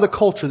 Don't buy into the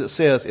culture that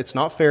says it's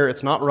not fair,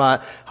 it's not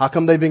right. How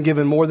come they've been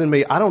given more than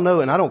me? I don't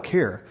know and I don't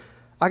care.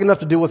 I got enough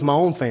to deal with my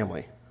own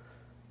family.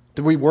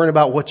 Do we worry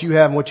about what you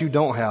have and what you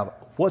don't have?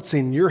 What's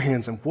in your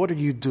hands and what are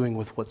you doing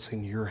with what's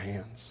in your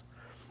hands?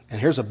 And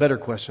here's a better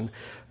question.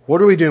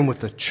 What are we doing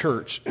with the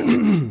church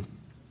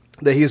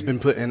that he has been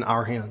put in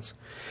our hands?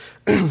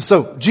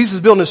 So Jesus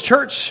is building his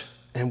church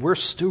and we're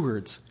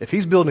stewards. If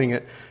he's building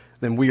it,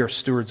 then we are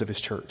stewards of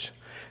his church.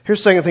 Here's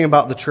the second thing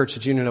about the church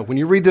that you need to know. When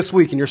you read this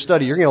week in your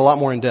study, you're going to get a lot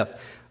more in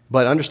depth.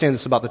 But understand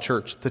this about the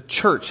church. The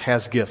church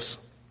has gifts.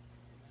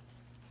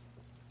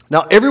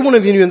 Now, every one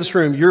of you in this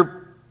room, you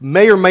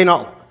may or may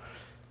not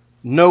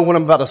know what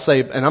I'm about to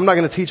say, and I'm not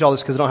going to teach all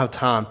this because I don't have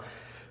time.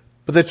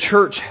 But the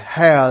church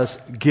has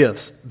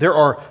gifts. There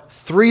are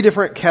 3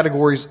 different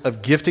categories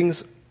of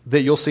giftings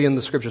that you'll see in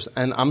the scriptures.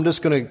 And I'm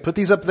just going to put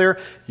these up there.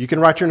 You can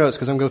write your notes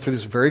because I'm going to go through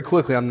this very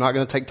quickly. I'm not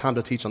going to take time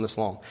to teach on this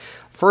long.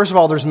 First of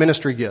all, there's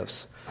ministry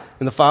gifts.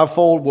 In the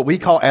fivefold, what we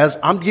call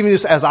I'm giving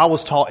this as I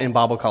was taught in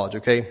Bible college,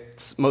 okay?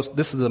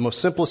 This is the most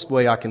simplest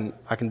way I can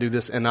do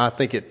this, and I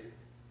think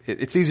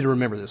it's easy to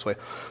remember this way.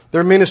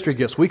 They're ministry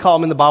gifts. We call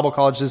them in the Bible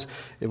colleges,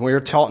 and we are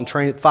taught and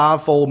trained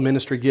 5-fold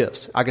ministry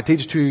gifts. I could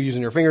teach it to you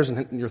using your fingers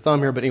and your thumb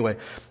here, but anyway.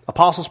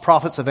 Apostles,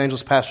 prophets,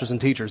 evangelists, pastors, and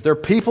teachers. They're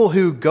people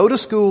who go to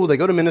school, they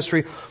go to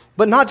ministry,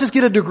 but not just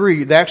get a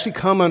degree. They actually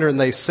come under and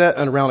they sit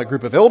around a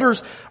group of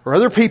elders or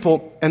other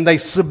people, and they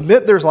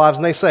submit their lives,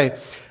 and they say,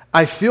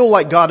 I feel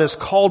like God has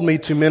called me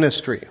to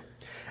ministry.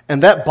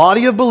 And that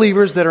body of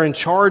believers that are in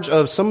charge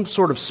of some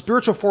sort of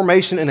spiritual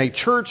formation in a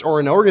church or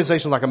an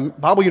organization like a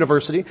Bible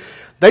university,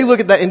 they look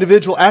at that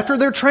individual after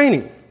their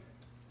training.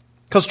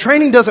 Because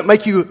training doesn't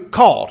make you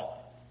called.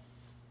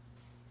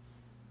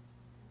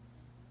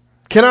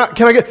 Let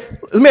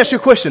me ask you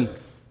a question.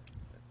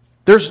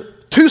 There's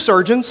 2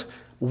 surgeons.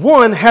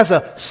 One has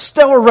a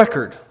stellar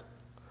record.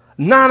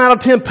 9 out of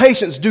 10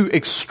 patients do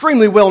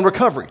extremely well in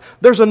recovery.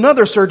 There's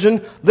another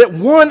surgeon that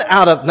 1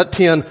 out of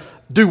 10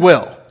 do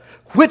well.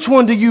 Which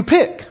one do you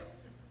pick?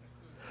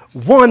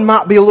 One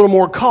might be a little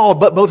more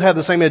called, but both have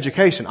the same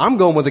education. I'm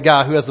going with the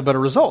guy who has the better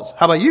results.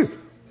 How about you?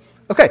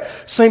 Okay,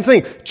 same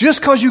thing. Just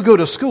because you go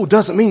to school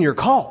doesn't mean you're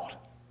called.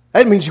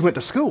 That means you went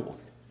to school.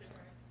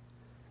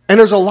 And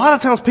there's a lot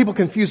of times people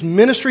confuse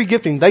ministry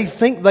gifting. They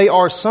think they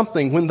are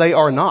something when they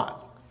are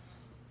not.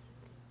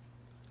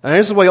 And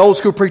this is the way old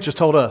school preachers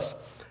told us.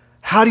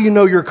 How do you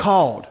know you're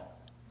called?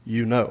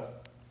 You know.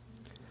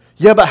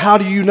 Yeah, but how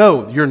do you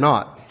know you're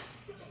not?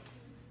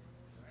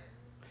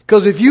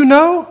 Because if you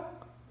know,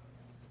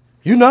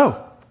 you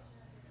know.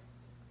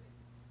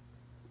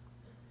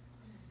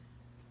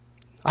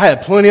 I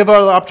had plenty of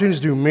other opportunities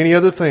to do many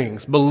other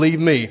things. Believe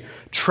me,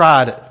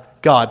 tried it.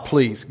 God,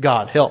 please.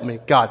 God, help me.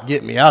 God,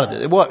 get me out of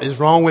this. What is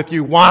wrong with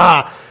you?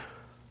 Why?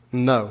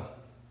 No.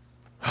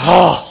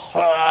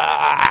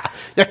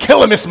 You're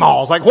killing me,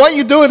 Smalls. Like, what are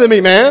you doing to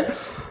me, man?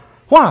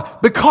 Why?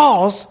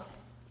 Because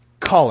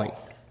calling.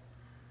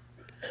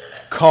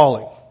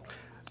 Calling.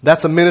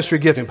 That's a ministry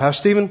gifting. Pastor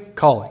Stephen,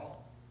 calling.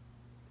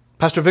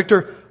 Pastor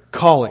Victor,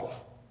 calling.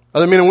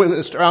 Other men and women,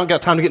 I don't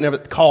got time to get in there,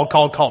 but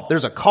called.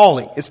 There's a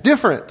calling. It's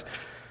different.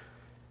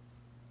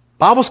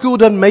 Bible school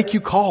doesn't make you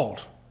called.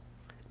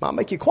 It might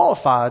make you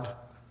qualified, but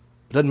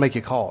it doesn't make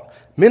you called.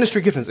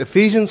 Ministry giftings.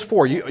 Ephesians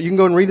 4. You can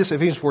go and read this.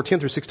 Ephesians 4,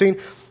 10 through 16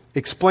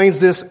 explains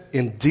this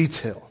in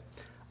detail.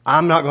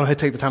 I'm not going to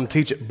take the time to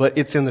teach it, but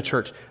it's in the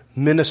church.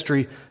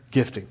 Ministry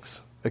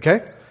giftings.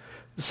 Okay?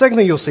 The second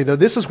thing you'll see, though,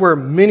 this is where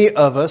many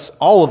of us,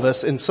 all of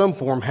us in some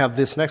form, have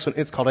this next one.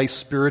 It's called a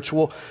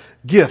spiritual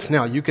gift.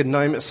 Now, you could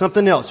name it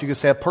something else. You could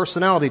say a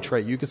personality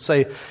trait. You could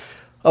say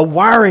a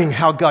wiring,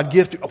 how God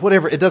gifted,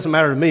 whatever, it doesn't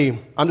matter to me.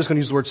 I'm just going to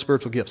use the word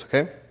spiritual gifts,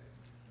 okay?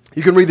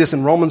 You can read this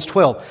in Romans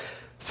 12.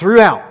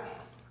 Throughout,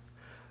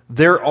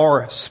 there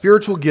are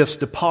spiritual gifts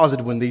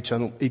deposited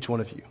within each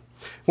one of you.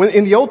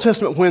 In the Old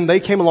Testament, when they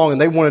came along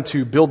and they wanted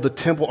to build the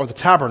temple or the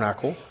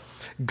tabernacle,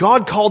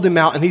 God called them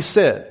out and He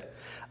said,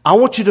 I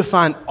want you to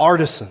find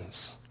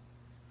artisans.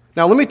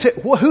 Now let me tell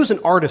you, who's an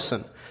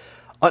artisan?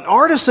 An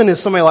artisan is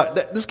somebody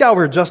like, this guy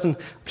over here, Justin,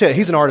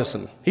 he's an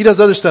artisan. He does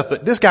other stuff,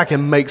 but this guy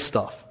can make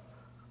stuff.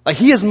 Like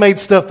he has made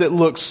stuff that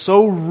looks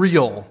so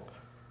real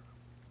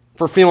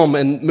for film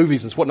and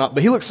movies and whatnot,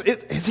 but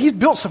he's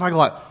built stuff I go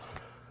like,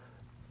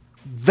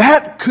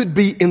 that could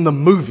be in the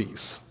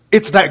movies.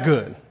 It's that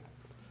good.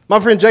 My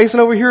friend Jason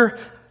over here,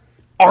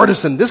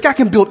 artisan. This guy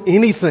can build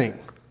anything.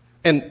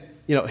 And,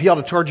 he ought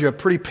to charge you a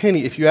pretty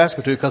penny if you ask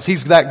him to because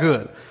he's that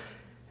good.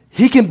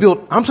 He can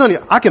build, I'm telling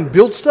you, I can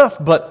build stuff,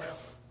 but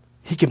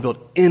he can build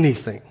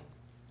anything.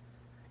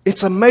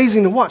 It's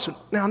amazing to watch.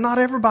 Now, not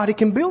everybody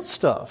can build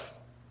stuff.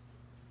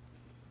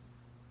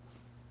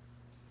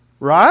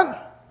 Right?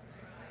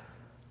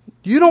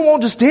 You don't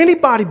want just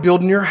anybody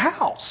building your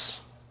house.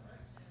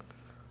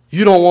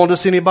 You don't want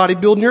just anybody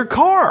building your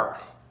car.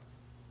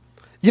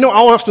 I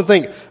often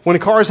think when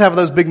cars have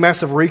those big,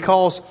 massive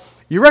recalls,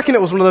 you reckon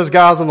it was one of those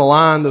guys on the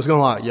line that was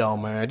going like, yo,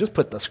 man, just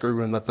put the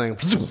screw in the thing.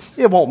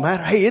 It won't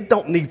matter. Hey, it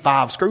don't need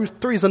 5 screws.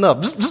 3's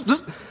enough.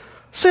 Just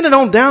send it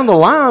on down the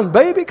line,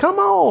 baby. Come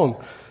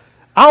on.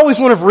 I always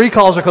wonder if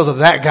recalls are because of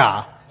that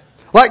guy.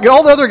 Like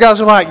all the other guys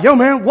are like, yo,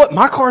 man,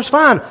 my car's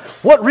fine.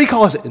 What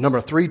recall is it?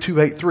 Number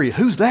 3283.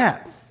 Who's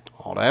that?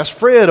 Oh, that's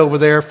Fred over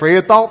there.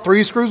 Fred thought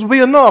 3 screws would be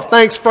enough.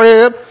 Thanks,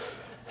 Fred.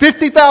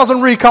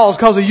 50,000 recalls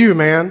because of you,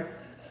 man.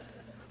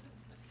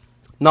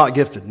 Not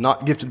gifted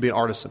to be an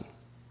artisan,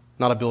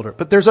 not a builder.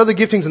 But there's other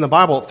giftings in the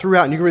Bible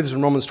throughout, and you can read this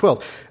in Romans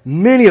 12.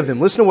 Many of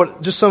them, listen to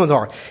what just some of them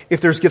are.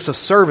 If there's gifts of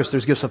service,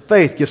 there's gifts of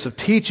faith, gifts of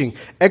teaching,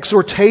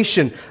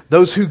 exhortation,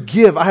 those who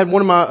give. I had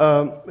one of my,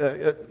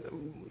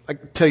 I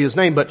can tell you his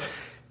name, but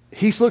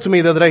he looked at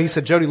me the other day, he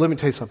said, Jody, let me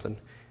tell you something.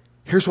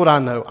 Here's what I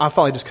know. I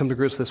finally just come to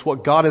grips with this.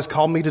 What God has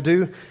called me to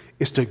do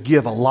is to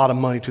give a lot of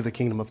money to the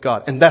kingdom of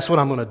God. And that's what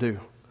I'm going to do.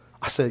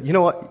 I said, you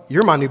know what?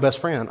 You're my new best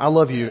friend. I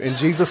love you in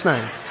Jesus'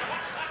 name.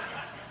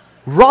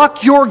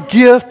 Rock your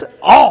gift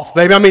off,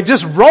 baby. I mean,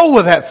 just roll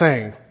with that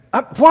thing.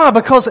 Why?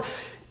 Because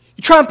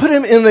you try and put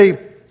him in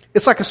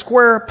it's like a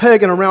square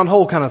peg in a round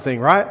hole kind of thing,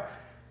 right?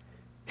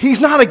 He's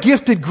not a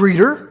gifted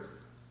greeter.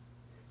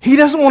 He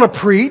doesn't want to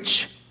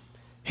preach.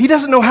 He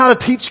doesn't know how to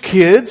teach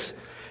kids.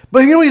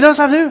 But you know what he does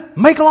have to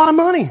do? Make a lot of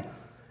money.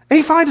 And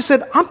he finally just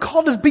said, I'm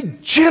called to be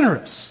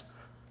generous.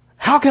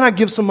 How can I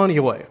give some money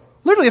away?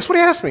 Literally, that's what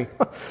he asked me.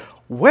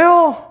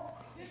 Well,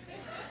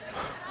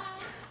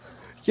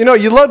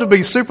 you love to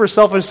be super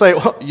selfish and say,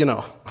 well,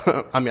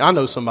 I mean, I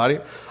know somebody.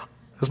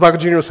 As Michael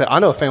Jr. would say, I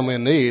know a family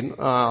in need.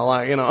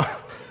 But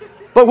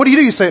what do?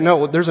 You say,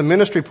 no, there's a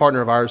ministry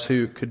partner of ours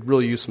who could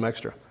really use some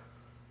extra.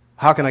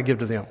 How can I give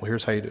to them? Well,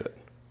 here's how you do it.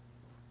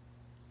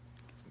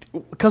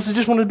 Because they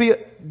just wanted to be,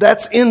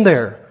 that's in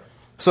there.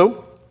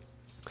 So,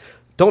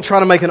 don't try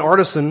to make an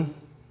artisan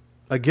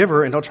a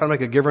giver, and don't try to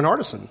make a giver an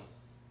artisan.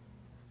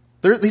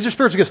 These are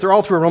spiritual gifts. They're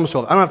all through Romans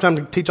 12. I don't have time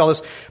to teach all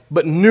this,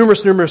 but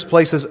numerous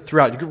places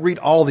throughout. You can read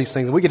all these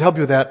things. We could help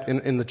you with that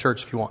in the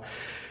church if you want.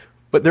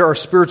 But there are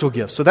spiritual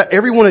gifts. So that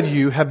every one of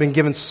you have been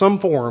given some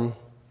form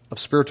of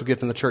spiritual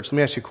gift in the church. Let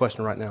me ask you a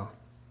question right now.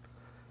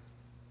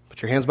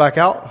 Put your hands back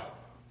out.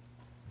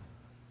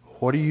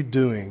 What are you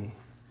doing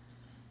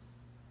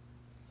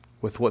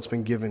with what's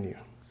been given you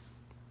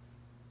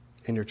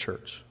in your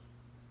church?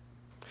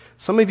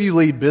 Some of you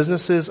lead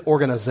businesses,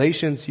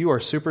 organizations. You are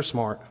super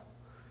smart.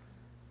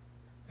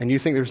 And you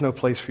think there's no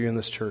place for you in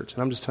this church.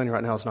 And I'm just telling you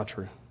right now, it's not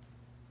true.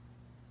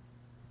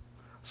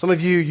 Some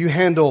of you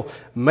handle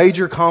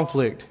major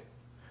conflict.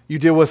 You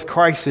deal with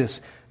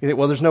crisis. You think,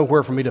 well, there's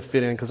nowhere for me to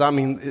fit in because,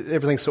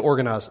 everything's so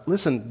organized.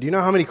 Listen, do you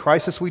know how many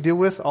crises we deal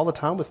with all the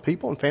time with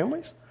people and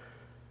families?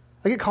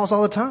 I get calls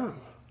all the time.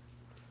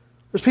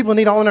 There's people in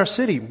need all in our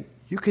city.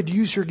 You could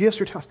use your gifts,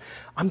 your talents.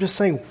 I'm just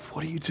saying,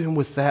 what are you doing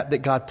with that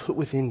God put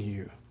within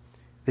you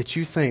that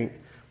you think,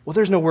 well,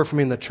 there's nowhere for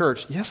me in the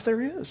church? Yes, there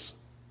is.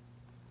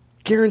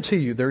 Guarantee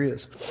you there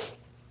is.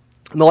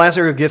 And the last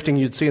area of gifting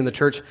you'd see in the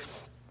church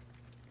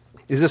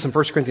is this in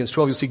 1 Corinthians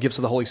 12. You'll see gifts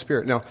of the Holy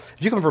Spirit. Now, if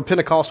you come from a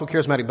Pentecostal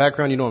charismatic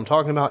background, you know what I'm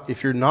talking about.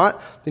 If you're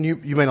not, then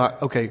you may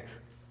not. Okay,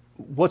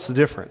 what's the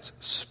difference?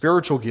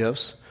 Spiritual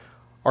gifts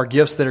are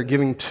gifts that are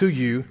given to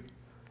you.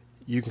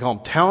 You can call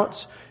them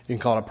talents. You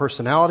can call it a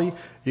personality.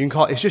 You can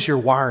call it's just your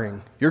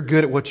wiring. You're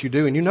good at what you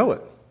do, and you know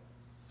it.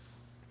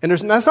 And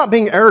that's not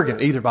being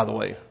arrogant either, by the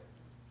way.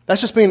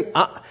 That's just being,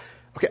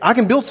 I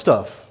can build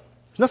stuff.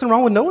 There's nothing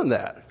wrong with knowing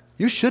that.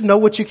 You should know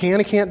what you can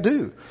and can't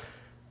do.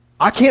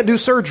 I can't do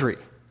surgery.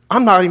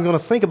 I'm not even going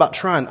to think about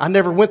trying. I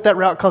never went that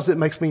route because it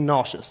makes me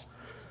nauseous.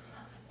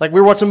 Like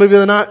we were watching a movie the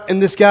other night,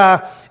 and this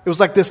guy, it was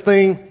like this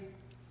thing,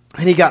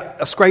 and he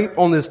got a scrape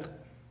on this.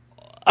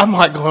 I'm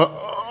like going,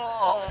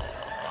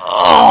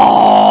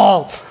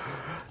 oh,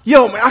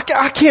 yo, man,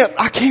 I can't.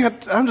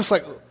 I'm just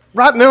like,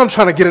 Right now I'm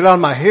trying to get it out of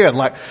my head,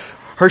 like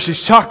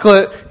Hershey's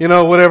chocolate,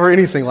 whatever,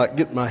 anything, like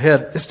get in my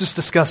head. It's just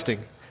disgusting.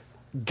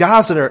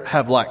 Guys that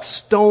have like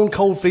stone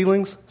cold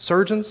feelings,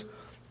 surgeons,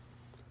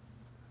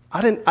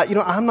 I'm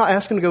not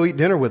asking to go eat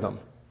dinner with them.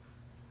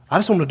 I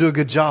just want them to do a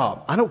good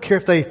job. I don't care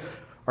if they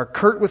are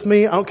curt with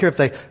me. I don't care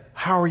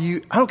how are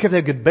you? I don't care if they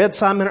have good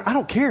bedside manner. I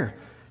don't care.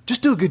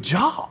 Just do a good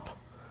job.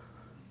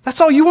 That's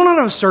all you want out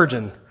of a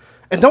surgeon.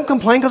 And don't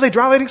complain because they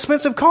drive an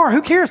expensive car.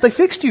 Who cares? They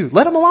fixed you.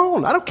 Let them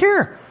alone. I don't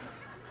care.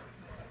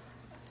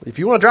 If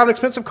you want to drive an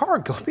expensive car,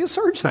 go be a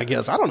surgeon, I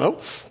guess. I don't know.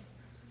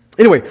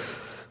 Anyway,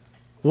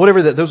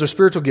 whatever that, those are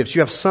spiritual gifts.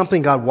 You have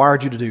something God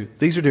wired you to do.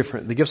 These are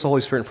different. The gifts of the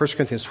Holy Spirit in 1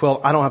 Corinthians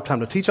 12. I don't have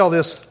time to teach all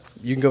this.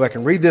 You can go back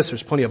and read this.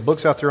 There's plenty of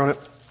books out there on it.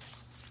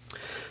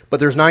 But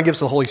there's 9 gifts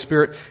of the Holy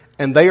Spirit,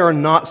 and they are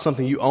not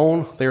something you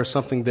own. They are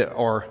something that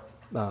are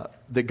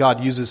that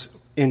God uses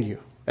in you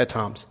at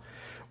times.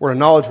 Word of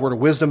knowledge, word of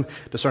wisdom,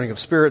 discerning of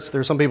spirits.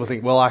 There's some people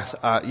think, well, I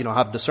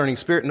have discerning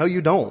spirit. No,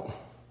 you don't.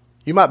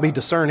 You might be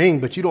discerning,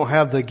 but you don't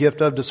have the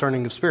gift of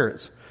discerning of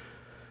spirits.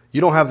 You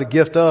don't have the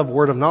gift of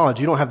word of knowledge.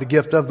 You don't have the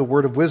gift of the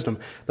word of wisdom.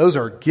 Those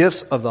are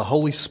gifts of the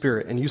Holy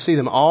Spirit. And you see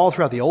them all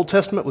throughout the Old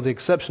Testament with the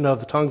exception of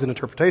the tongues and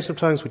interpretation of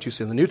tongues, which you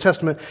see in the New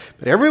Testament.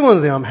 But every one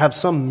of them have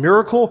some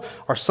miracle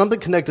or something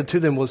connected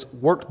to them was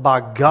worked by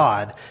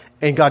God,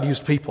 and God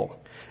used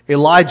people.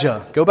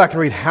 Elijah, go back and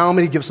read how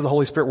many gifts of the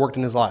Holy Spirit worked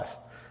in his life.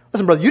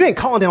 Listen, brother, you didn't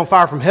call down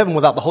fire from heaven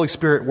without the Holy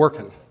Spirit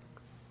working.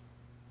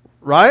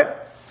 Right?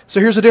 So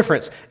here's the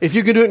difference. If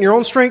you can do it in your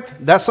own strength,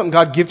 that's something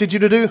God gifted you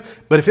to do.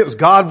 But if it was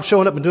God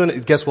showing up and doing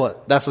it, guess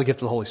what? That's the gift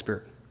of the Holy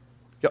Spirit.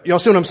 Y'all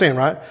see what I'm saying,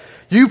 right?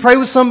 You pray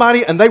with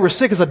somebody and they were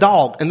sick as a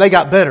dog and they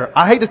got better.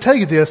 I hate to tell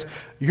you this.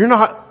 You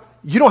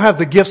don't have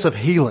the gifts of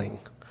healing.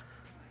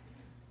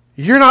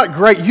 You're not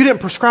great. You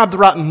didn't prescribe the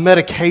right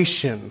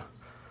medication.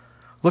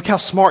 Look how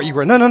smart you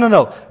were.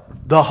 No.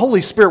 The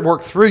Holy Spirit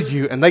worked through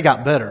you and they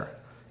got better.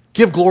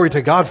 Give glory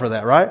to God for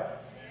that, right?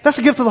 That's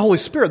the gift of the Holy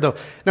Spirit, though.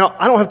 Now,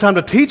 I don't have time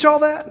to teach all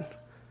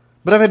that,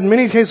 but I've had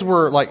many cases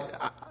where,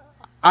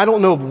 I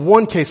don't know of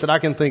one case that I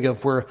can think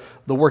of where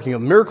the working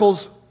of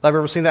miracles, I've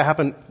ever seen that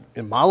happen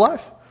in my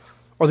life,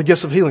 or the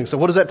gifts of healing. So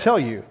what does that tell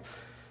you?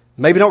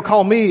 Maybe don't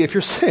call me if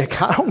you're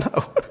sick. I don't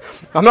know.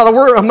 I'm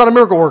not a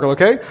miracle worker,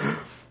 okay?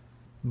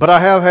 But I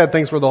have had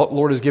things where the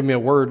Lord has given me a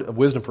word of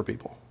wisdom for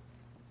people.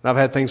 And I've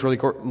had things where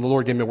the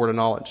Lord gave me a word of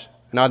knowledge.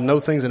 And I know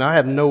things and I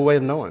have no way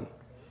of knowing.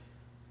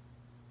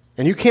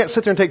 And you can't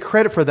sit there and take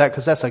credit for that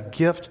because that's a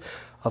gift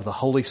of the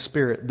Holy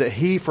Spirit that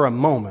He, for a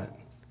moment,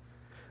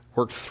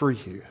 worked through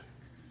you.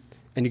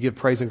 And you give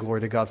praise and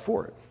glory to God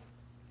for it.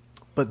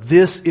 But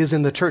this is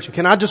in the church. And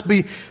can I just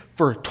be,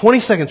 for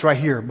 20 seconds right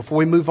here, before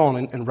we move on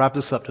and wrap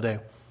this up today.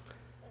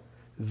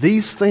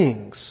 These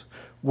things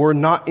were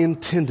not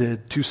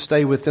intended to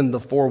stay within the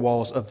 4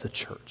 walls of the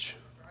church.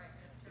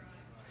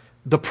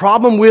 The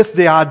problem with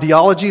the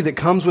ideology that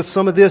comes with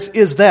some of this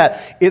is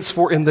that it's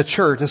for in the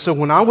church. And so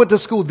when I went to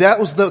school, that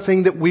was the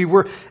thing that we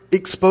were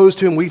exposed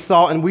to and we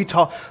thought and we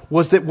taught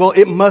was that, well,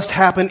 it must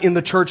happen in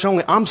the church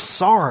only. I'm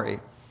sorry,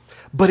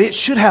 but it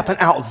should happen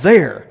out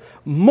there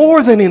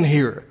more than in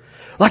here.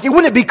 Like,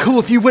 wouldn't it be cool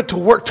if you went to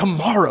work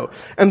tomorrow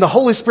and the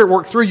Holy Spirit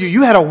worked through you?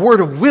 You had a word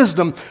of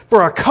wisdom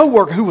for a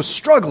coworker who was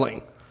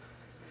struggling.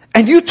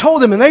 And you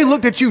told them and they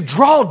looked at you,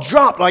 jaw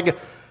dropped, like,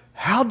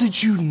 how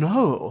did you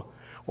know?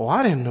 Well,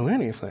 I didn't know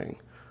anything.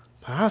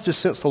 But I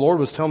just sensed the Lord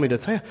was telling me to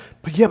tell you.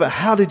 But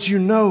how did you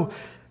know?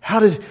 How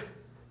did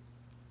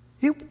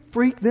it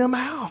freak them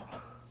out?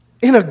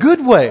 In a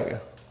good way.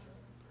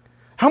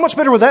 How much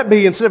better would that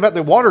be instead of at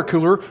the water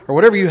cooler or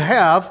whatever you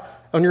have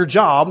on your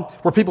job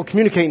where people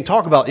communicate and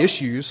talk about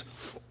issues,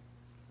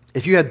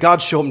 if you had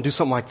God show up and do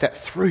something like that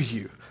through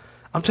you?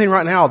 I'm telling you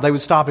right now, they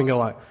would stop and go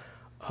like,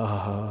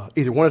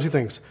 either one of 2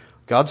 things.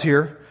 God's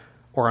here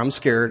or I'm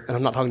scared and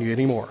I'm not talking to you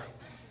anymore.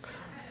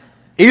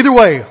 Either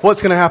way,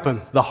 what's going to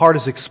happen? The heart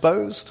is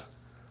exposed,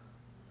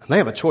 and they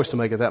have a choice to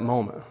make at that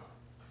moment.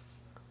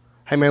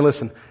 Hey man,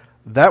 listen,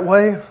 that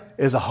way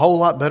is a whole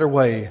lot better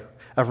way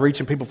of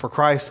reaching people for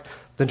Christ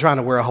than trying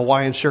to wear a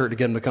Hawaiian shirt to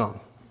get them to come.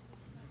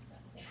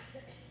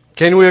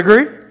 Can we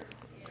agree?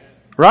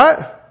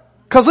 Right?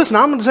 Because listen,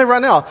 I'm going to say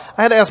right now,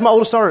 I had to ask my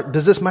oldest daughter,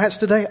 does this match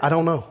today? I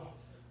don't know.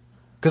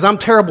 Because I'm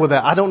terrible with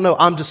that. I don't know.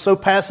 I'm just so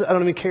passive, I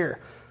don't even care.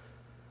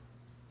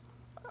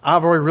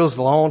 I've already realized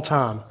a long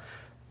time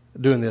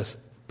doing this.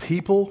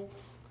 People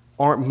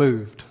aren't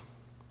moved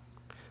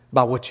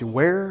by what you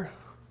wear.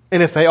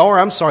 And if they are,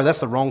 I'm sorry, that's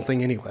the wrong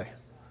thing anyway.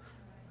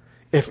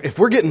 If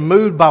we're getting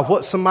moved by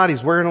what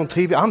somebody's wearing on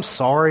TV, I'm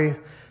sorry.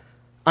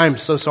 I'm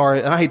so sorry.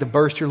 And I hate to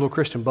burst your little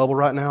Christian bubble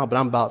right now, but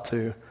I'm about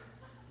to.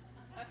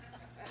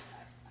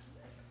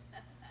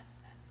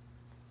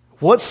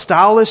 What's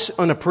stylish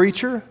on a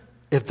preacher?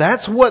 If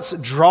that's what's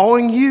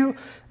drawing you,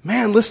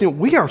 man, listen,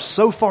 we are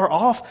so far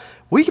off.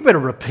 We better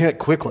repent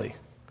quickly.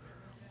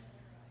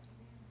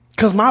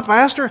 Because my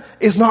pastor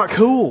is not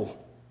cool.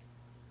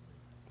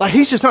 Like,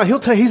 he's just not. He'll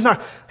tell you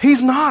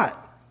he's not.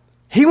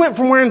 He went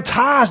from wearing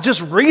ties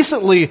just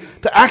recently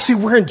to actually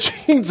wearing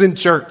jeans in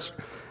church.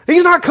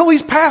 He's not cool.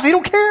 He's passive. He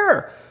don't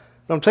care.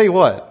 But I'll tell you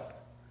what.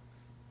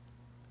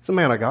 He's a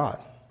man of God.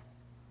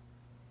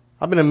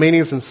 I've been in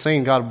meetings and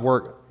seen God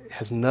work. It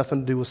has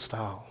nothing to do with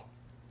style.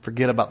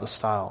 Forget about the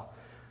style.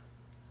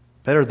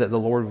 Better that the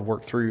Lord would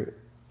work through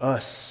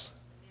us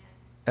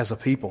as a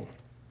people.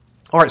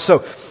 All right,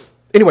 so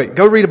anyway,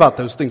 go read about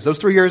those things. Those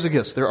 3 areas of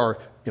gifts. There are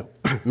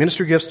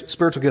ministry gifts,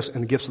 spiritual gifts,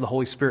 and the gifts of the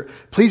Holy Spirit.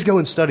 Please go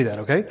and study that,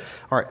 okay?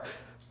 All right.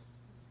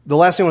 The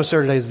last thing I want to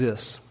share today is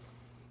this,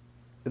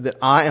 that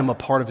I am a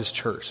part of His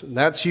church. And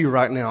that's you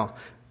right now.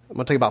 I'm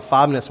going to take about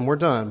 5 minutes and we're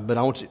done, but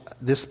I want you,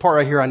 this part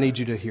right here I need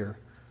you to hear.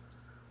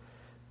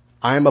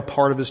 I am a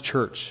part of His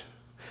church.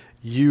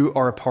 You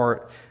are a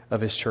part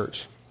of His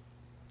church.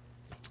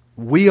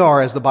 We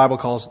are, as the Bible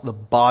calls, the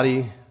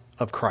body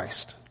of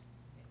Christ.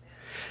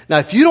 Now,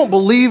 if you don't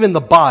believe in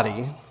the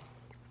body,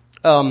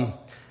 I'm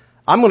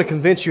going to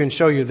convince you and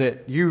show you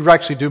that you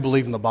actually do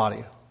believe in the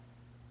body.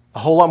 A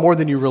whole lot more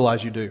than you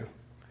realize you do.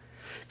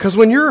 Because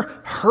when you're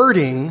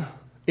hurting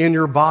in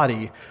your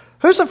body,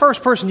 who's the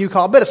first person you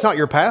call? I bet it's not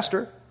your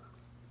pastor.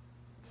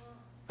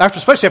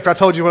 Especially after I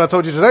told you what I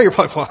told you today, you're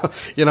probably,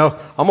 well,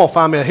 I'm going to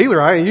find me a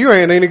healer. You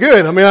ain't any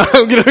good. I mean, I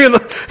don't get in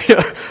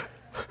the...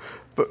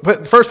 But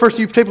the first person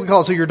you typically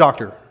call is your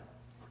doctor,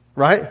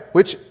 right?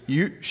 Which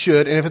you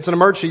should. And if it's an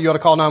emergency, you ought to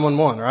call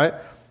 911, right?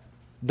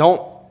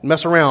 Don't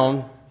mess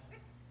around.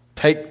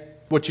 Take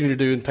what you need to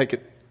do and take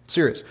it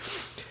serious.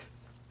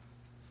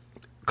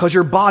 Because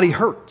your body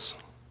hurts.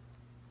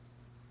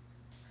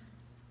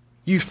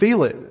 You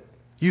feel it.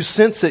 You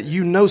sense it.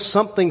 You know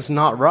something's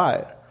not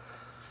right.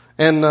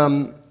 And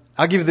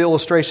I'll give you the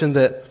illustration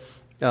that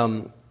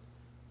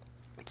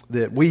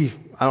we,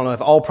 I don't know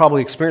if all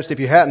probably experienced. If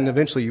you hadn't,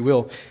 eventually you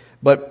will.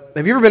 But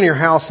have you ever been in your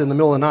house in the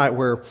middle of the night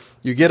where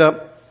you get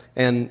up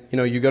and,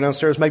 you go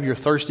downstairs, maybe you're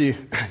thirsty,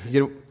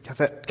 you got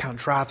that kind of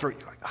dry throat,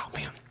 you're like, oh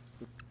man,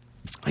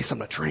 I need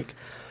something to drink.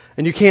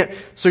 And you can't,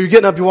 so you're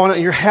getting up, you want it,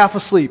 and you're half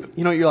asleep.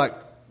 You're like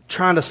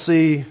trying to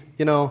see,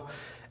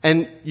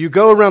 and you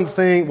go around the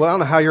thing. Well, I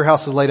don't know how your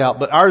house is laid out,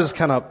 but ours is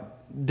kind of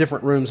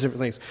different rooms, different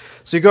things.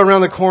 So you go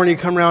around the corner, you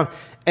come around,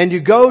 and you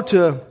go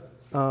to,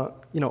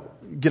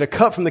 get a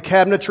cup from the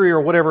cabinetry or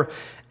whatever.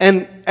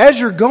 And as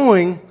you're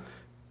going,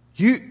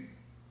 you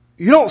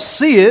don't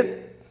see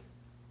it.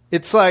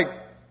 It's like,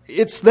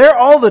 it's there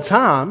all the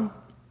time.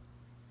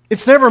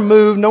 It's never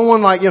moved. No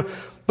one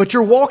but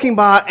you're walking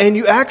by and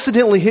you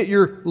accidentally hit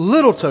your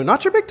little toe,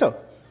 not your big toe.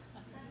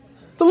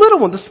 The little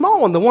one, the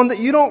small one, the one that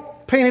you don't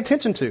pay any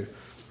attention to.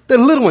 The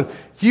little one,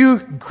 you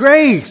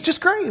graze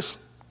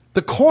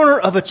the corner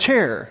of a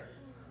chair.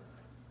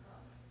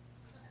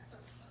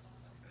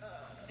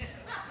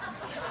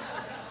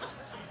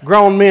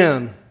 Grown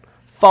men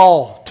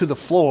fall to the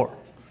floor.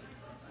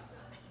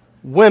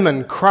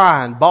 Women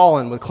crying,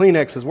 bawling with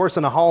Kleenexes, worse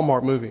than a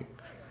Hallmark movie.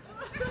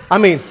 I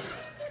mean,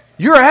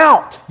 you're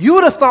out. You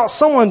would have thought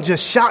someone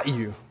just shot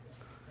you.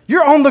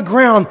 You're on the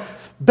ground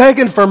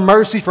begging for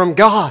mercy from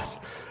God.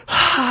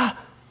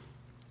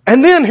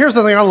 And then here's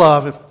the thing I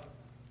love.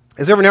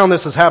 Is every now and then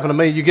this has happened to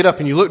me. You get up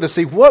and you look to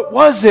see, what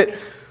was it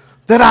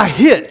that I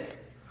hit?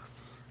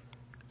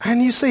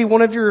 And you see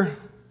one of your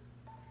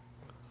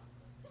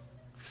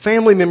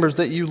family members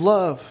that you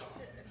love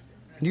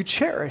and you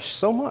cherish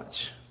so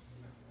much,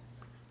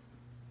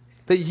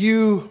 that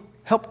you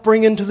helped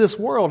bring into this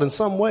world in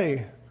some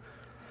way,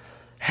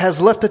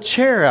 has left a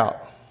chair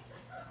out.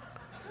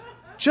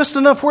 Just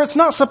enough where it's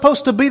not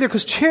supposed to be there,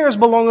 because chairs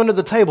belong under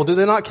the table, do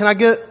they not? Can I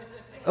get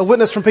a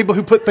witness from people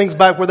who put things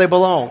back where they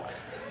belong?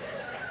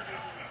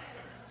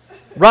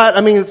 Right?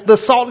 I mean, the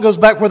salt goes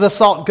back where the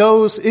salt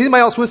goes.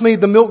 Anybody else with me?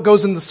 The milk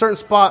goes in the certain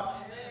spot.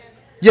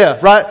 Yeah,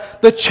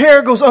 right? The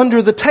chair goes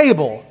under the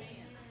table.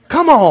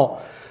 Come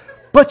on.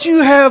 But you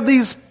have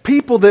these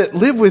people that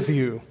live with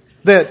you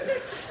that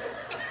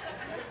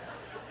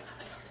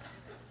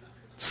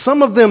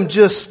some of them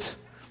just,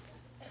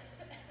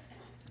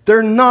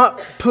 they're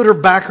not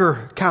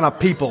put-her-backer kind of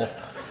people.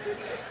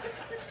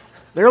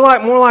 They're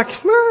more like,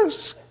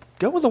 just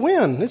go with the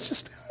wind. It's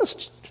just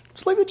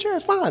leave the chair.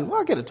 It's fine. Well,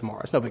 I'll get it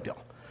tomorrow. It's no big deal.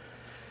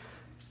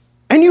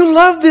 And you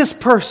love this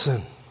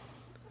person.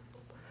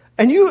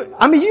 And you know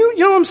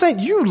what I'm saying?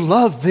 You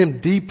love them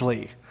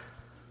deeply.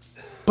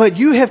 But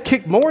you have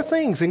kicked more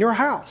things in your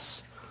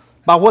house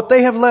by what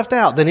they have left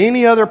out than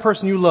any other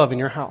person you love in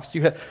your house.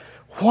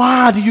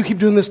 Why do you keep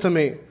doing this to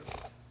me?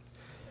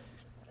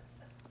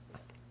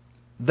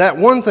 That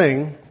one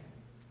thing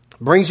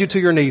brings you to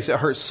your knees. It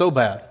hurts so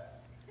bad,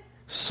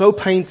 so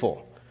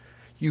painful.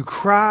 You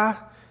cry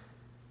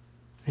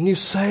and you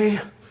say,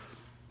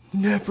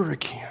 never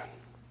again.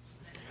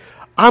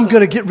 I'm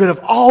going to get rid of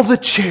all the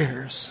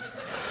chairs.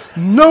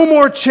 No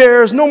more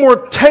chairs, no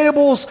more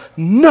tables,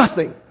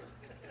 nothing.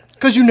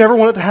 Because you never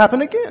want it to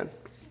happen again.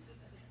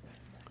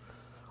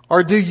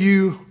 Or do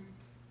you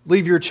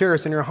leave your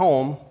chairs in your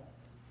home,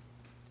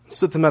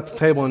 sit them at the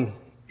table and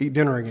eat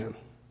dinner again?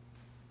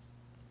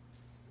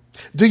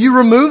 Do you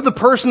remove the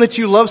person that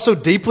you love so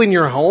deeply in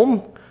your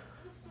home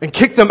and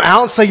kick them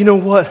out and say, you know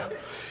what?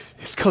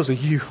 It's because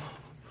of you.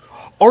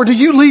 Or do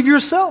you leave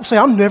yourself? Say,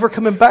 I'm never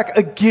coming back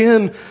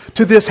again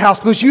to this house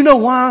because you know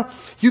why?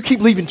 You keep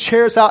leaving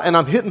chairs out and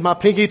I'm hitting my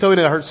pinky toe and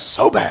it hurts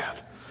so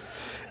bad.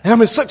 And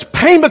I'm in such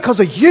pain because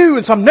of you,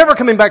 and so I'm never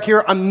coming back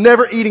here. I'm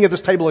never eating at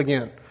this table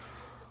again.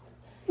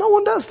 No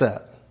one does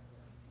that.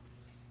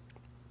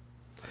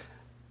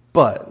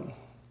 But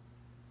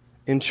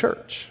in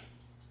church,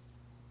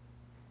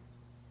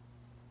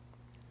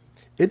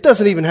 it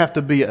doesn't even have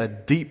to be a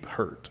deep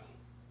hurt.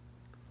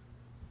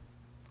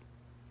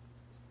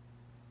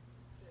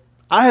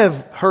 I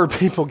have heard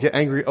people get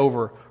angry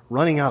over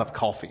running out of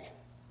coffee.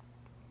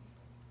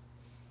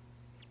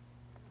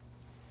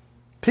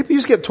 People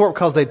used to get tore up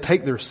because they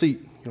take their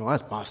seat. You know,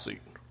 that's my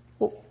seat.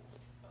 Well,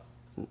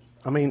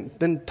 I mean,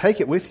 then take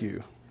it with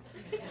you.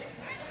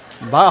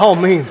 By all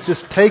means,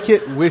 just take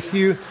it with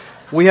you.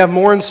 We have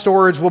more in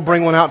storage. We'll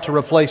bring one out to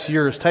replace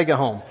yours. Take it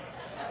home.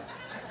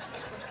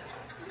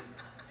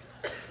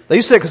 They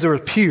used to say it because there were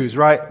pews,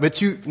 right?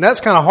 But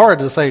that's kind of hard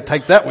to say,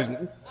 take that with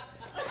you.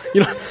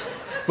 You know,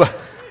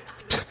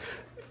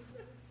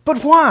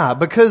 but why?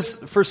 Because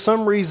for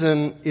some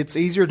reason, it's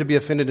easier to be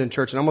offended in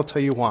church. And I'm going to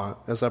tell you why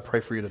as I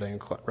pray for you today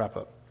and wrap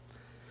up.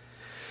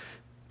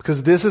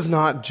 Because this is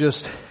not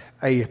just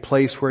a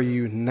place where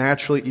you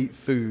naturally eat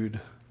food.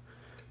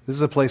 This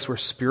is a place where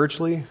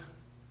spiritually,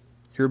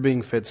 you're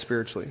being fed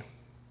spiritually.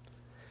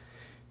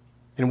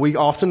 And we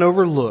often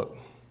overlook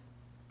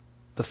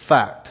the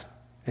fact,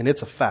 and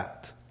it's a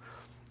fact,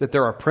 that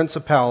there are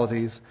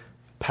principalities,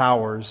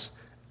 powers,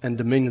 and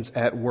dominions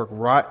at work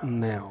right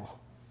now,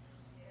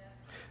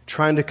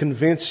 trying to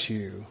convince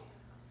you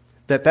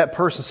that that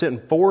person sitting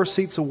 4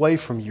 seats away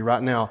from you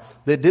right now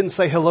that didn't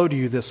say hello to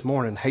you this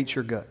morning hates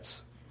your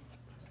guts.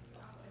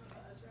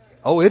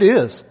 Oh, it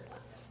is.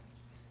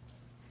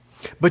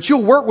 But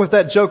you'll work with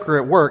that joker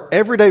at work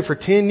every day for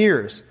 10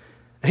 years.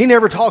 He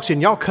never talks to you,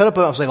 and y'all cut up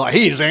and say, like,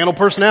 he's an animal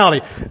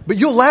personality. But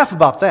you'll laugh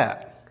about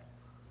that.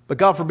 But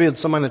God forbid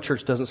somebody in the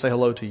church doesn't say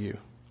hello to you.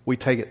 We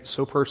take it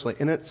so personally.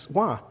 And it's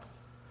why?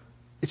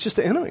 It's just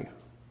the enemy.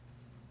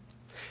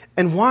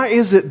 And why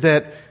is it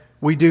that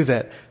we do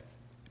that?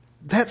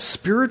 That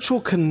spiritual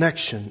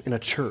connection in a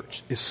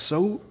church is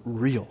so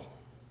real.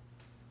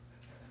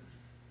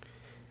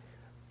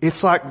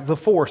 It's like the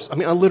Force. I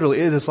mean, literally,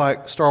 it is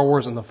like Star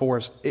Wars and the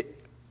Force.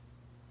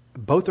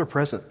 Both are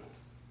present.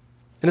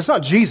 And it's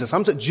not Jesus.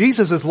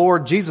 Jesus is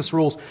Lord. Jesus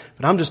rules.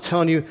 But I'm just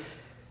telling you,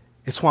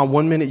 it's why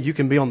one minute you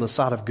can be on the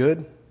side of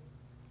good,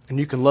 and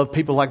you can love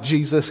people like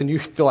Jesus, and you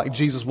feel like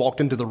Jesus walked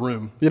into the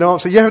room. You know what I'm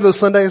saying? You ever those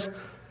Sundays?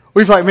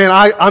 We're like, man,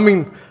 I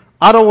mean,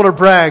 I don't want to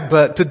brag,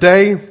 but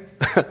today,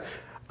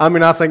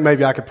 I think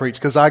maybe I could preach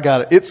because I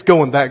got it. It's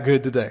going that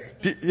good today.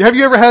 Have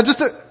you ever had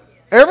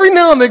every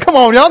now and then, come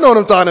on, y'all know what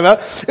I'm talking about.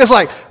 It's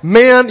like,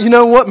 man, you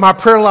know what? My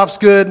prayer life's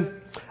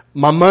good.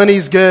 My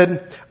money's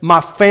good.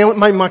 My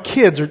family, my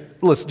kids are,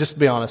 listen, just to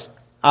be honest,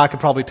 I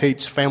could probably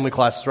teach family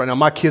classes right now.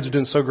 My kids are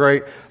doing so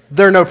great.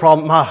 They're no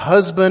problem. My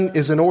husband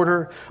is in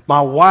order.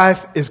 My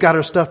wife has got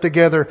her stuff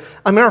together.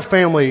 I mean, our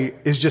family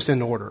is just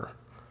in order.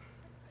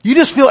 You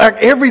just feel like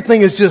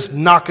everything is just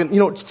knocking,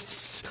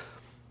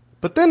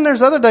 But then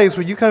there's other days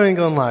where you come in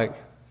going like,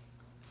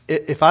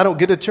 if I don't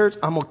get to church,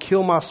 I'm going to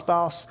kill my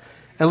spouse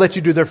and let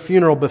you do their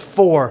funeral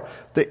before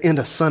the end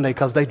of Sunday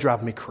because they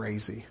drive me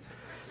crazy.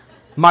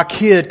 My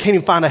kid can't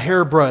even find a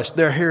hairbrush.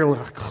 Their hair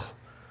like,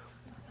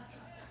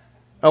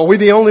 are we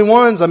the only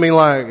ones? I mean,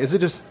 like, is it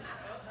just...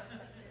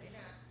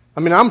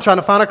 I'm trying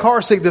to find a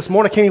car seat this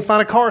morning. I can't even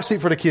find a car seat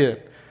for the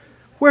kid.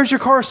 Where's your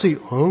car seat?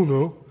 I don't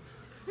know.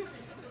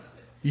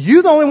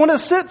 You're the only one that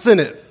sits in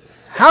it.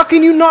 How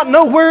can you not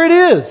know where it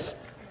is?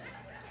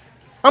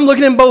 I'm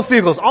looking in both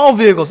vehicles, all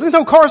vehicles. There's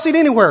no car seat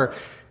anywhere.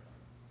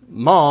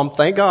 Mom,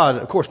 thank God.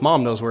 Of course,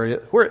 Mom knows where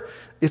it is.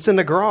 It's in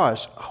the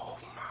garage. Oh,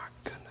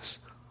 my goodness.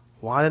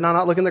 Why did I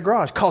not look in the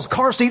garage? Because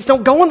car seats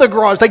don't go in the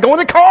garage. They go in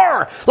the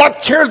car.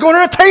 Like chairs going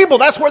on a table.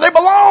 That's where they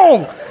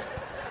belong.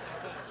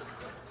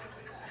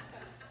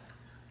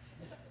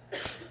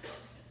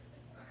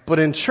 But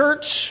in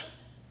church,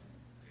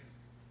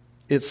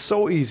 it's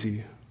so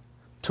easy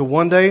to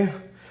one day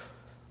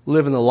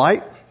live in the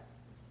light,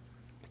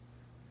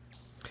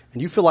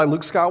 and you feel like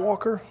Luke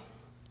Skywalker.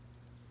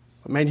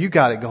 Man, you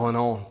got it going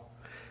on.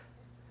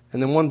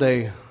 And then one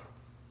day,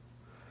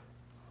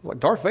 like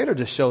Darth Vader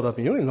just showed up,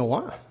 and you don't even know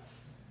why.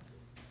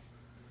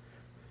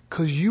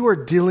 Because you are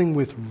dealing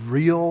with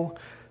real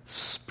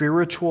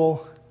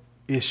spiritual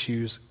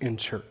issues in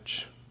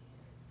church.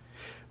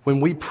 When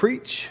we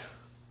preach,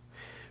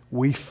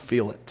 we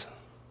feel it.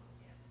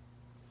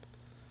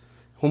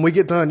 When we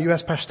get done, you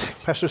ask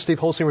Pastor Steve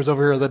Holsinger was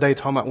over here the other day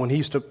talking about when he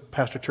used to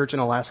pastor church in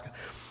Alaska.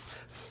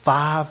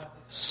 5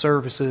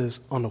 services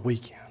on the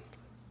weekend.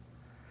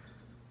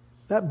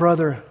 That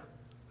brother,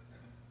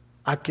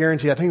 I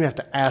guarantee you, I don't even have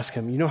to ask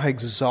him. You know how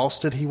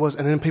exhausted he was?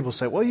 And then people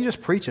say, well, you're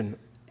just preaching.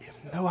 You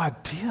have no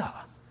idea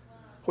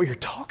what you're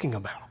talking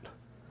about.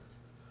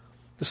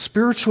 The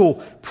spiritual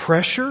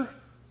pressure,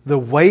 the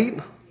weight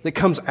that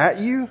comes at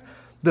you,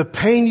 the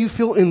pain you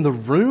feel in the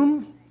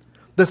room,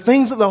 the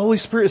things that the Holy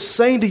Spirit is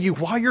saying to you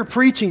while you're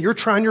preaching, you're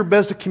trying your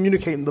best to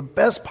communicate in the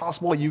best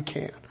possible way you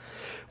can.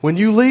 When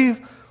you leave,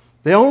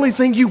 the only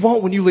thing you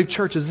want when you leave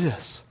church is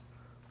this: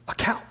 a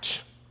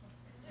couch.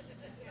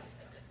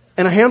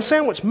 And a ham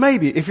sandwich,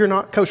 maybe, if you're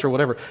not kosher or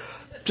whatever.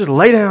 Just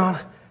lay down,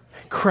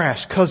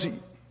 crash, because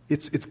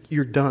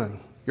you're done.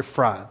 You're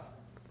fried.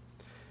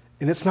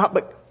 And it's not,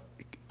 but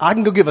I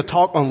can go give a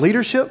talk on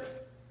leadership.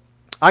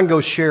 I can go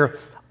share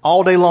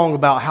all day long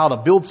about how to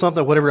build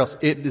something, whatever else.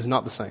 It is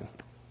not the same.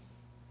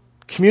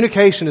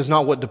 Communication is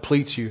not what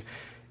depletes you.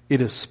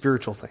 It is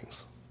spiritual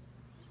things.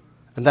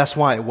 And that's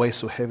why it weighs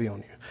so heavy on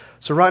you.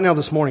 So right now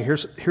this morning,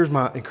 here's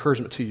my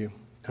encouragement to you.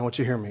 I want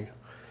you to hear me.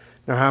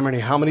 Now how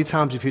many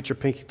times you've hit your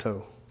pinky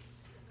toe?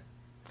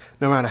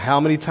 No matter how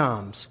many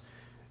times,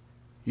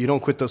 you don't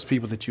quit those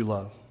people that you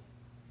love.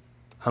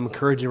 I'm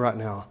encouraging you right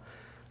now.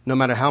 No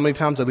matter how many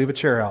times I leave a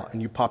chair out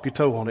and you pop your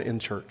toe on it in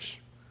church,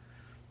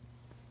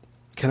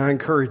 can I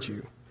encourage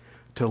you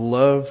to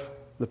love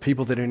the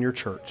people that are in your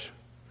church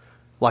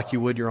like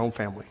you would your own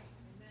family?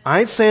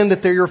 I ain't saying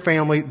that they're your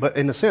family, but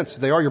in a sense,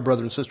 they are your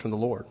brother and sister in the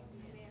Lord,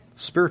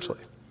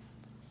 spiritually.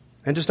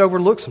 And just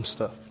overlook some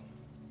stuff.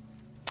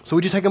 So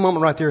would you take a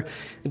moment right there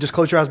and just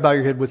close your eyes, bow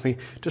your head with me,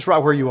 just right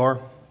where you are.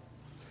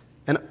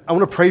 And I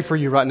want to pray for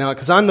you right now,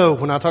 because I know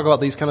when I talk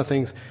about these kind of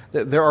things,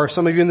 that there are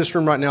some of you in this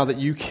room right now that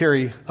you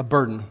carry a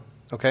burden,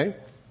 okay?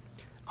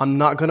 I'm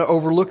not going to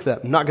overlook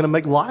that. I'm not going to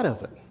make light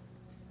of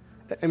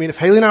it. I mean, if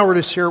Haley and I were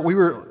to share,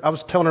 I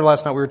was telling her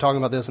last night, we were talking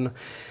about this, and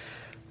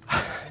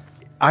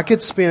I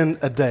could spend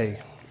a day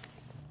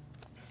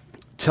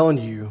telling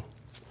you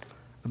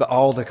about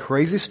all the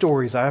crazy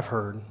stories I've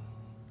heard,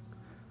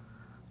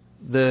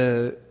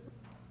 the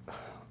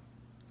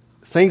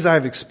things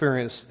I've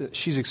experienced, that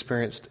she's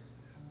experienced,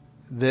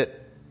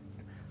 that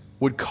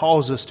would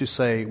cause us to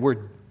say, we're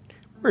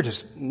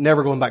just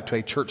never going back to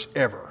a church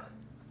ever.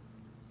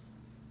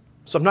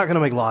 So I'm not going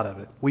to make light of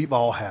it. We've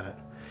all had it.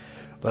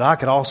 But I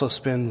could also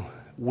spend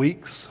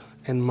weeks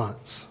and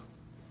months,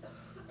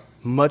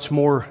 much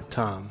more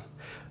time,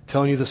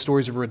 telling you the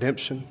stories of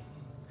redemption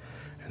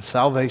and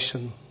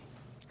salvation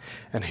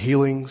and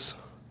healings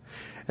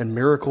and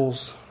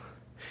miracles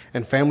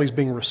and families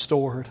being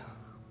restored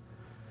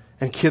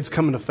and kids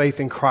coming to faith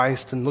in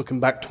Christ and looking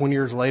back 20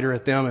 years later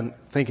at them and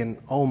thinking,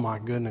 oh my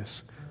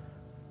goodness,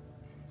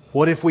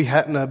 what if we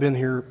hadn't have been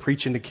here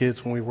preaching to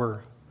kids when we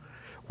were?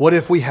 What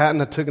if we hadn't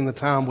have taken the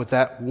time with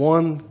that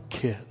one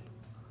kid?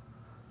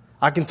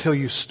 I can tell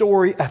you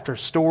story after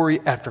story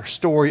after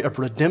story of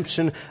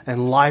redemption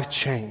and life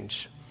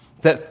change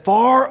that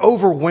far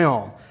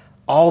overwhelm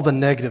all the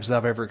negatives that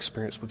I've ever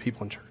experienced with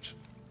people in church.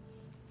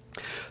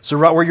 So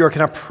right where you are,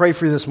 can I pray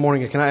for you this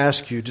morning? And can I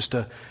ask you just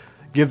to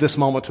give this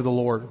moment to the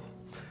Lord?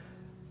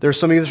 There's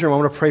some of you in this room, I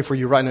want to pray for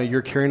you right now.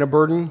 You're carrying a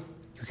burden.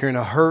 You're carrying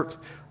a hurt.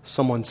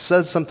 Someone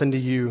says something to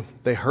you.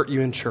 They hurt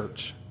you in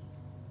church.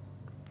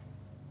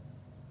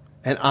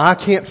 And I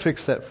can't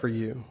fix that for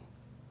you.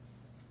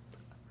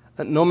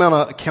 No amount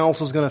of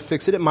counsel is going to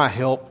fix it. It might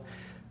help.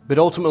 But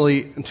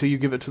ultimately, until you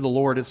give it to the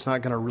Lord, it's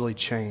not going to really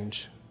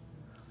change.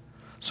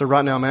 So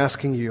right now, I'm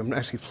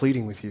actually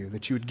pleading with you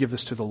that you would give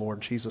this to the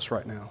Lord Jesus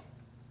right now.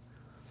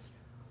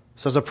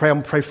 So as I pray, I'm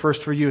going to pray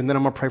first for you, and then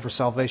I'm going to pray for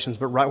salvations.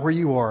 But right where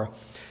you are,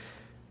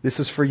 this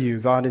is for you.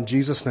 God, in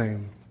Jesus'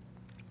 name,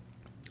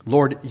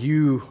 Lord,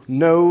 you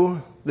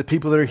know the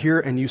people that are here,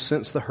 and you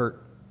sense the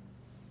hurt.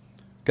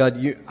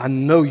 God, I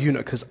know you know,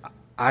 because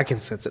I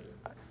can sense it.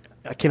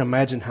 I can't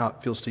imagine how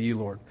it feels to you,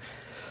 Lord.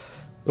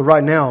 But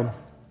right now,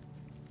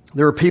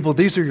 there are people,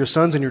 these are your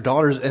sons and your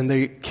daughters, and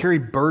they carry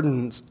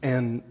burdens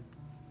and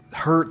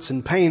hurts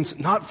and pains,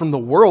 not from the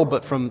world,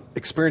 but from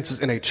experiences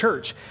in a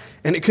church.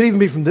 And it could even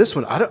be from this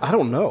one. I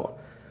don't know.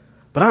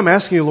 But I'm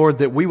asking you, Lord,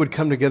 that we would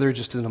come together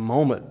just in a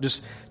moment, just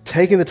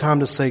taking the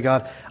time to say,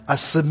 God, I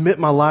submit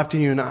my life to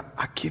you, and I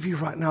give you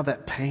right now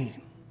that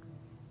pain.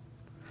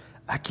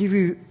 I give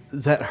you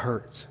that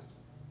hurt.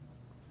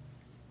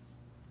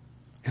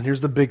 And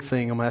here's the big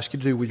thing I'm going to ask you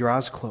to do with your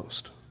eyes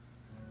closed.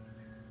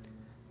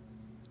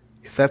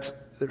 If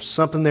there's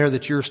something there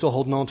that you're still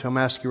holding on to, I'm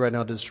asking you right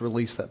now to just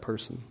release that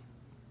person.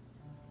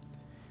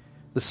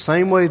 The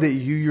same way that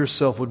you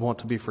yourself would want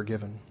to be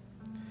forgiven.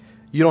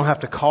 You don't have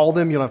to call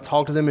them. You don't have to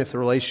talk to them if the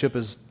relationship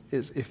is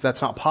if that's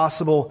not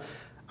possible.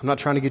 I'm not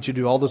trying to get you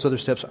to do all those other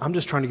steps. I'm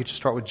just trying to get you to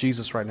start with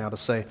Jesus right now to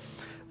say,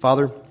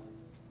 Father,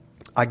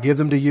 I give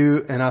them to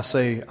you, and I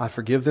say, I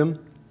forgive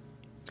them.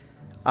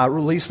 I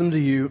release them to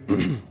you,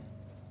 and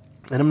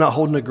I'm not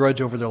holding a grudge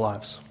over their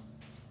lives.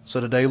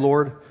 So today,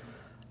 Lord,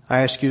 I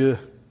ask you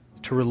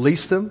to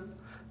release them,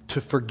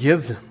 to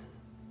forgive them.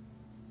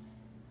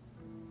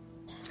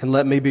 And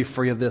let me be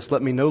free of this.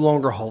 Let me no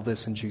longer hold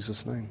this in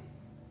Jesus' name.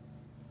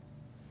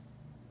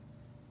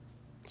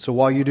 So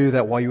while you do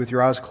that, while you're with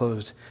your eyes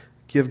closed,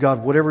 give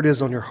God whatever it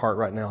is on your heart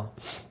right now.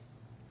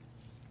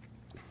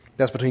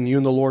 That's between you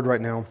and the Lord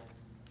right now.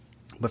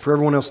 But for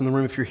everyone else in the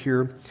room, if you're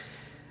here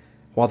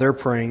while they're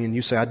praying and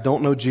you say, I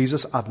don't know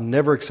Jesus, I've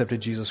never accepted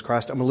Jesus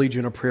Christ, I'm going to lead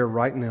you in a prayer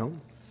right now.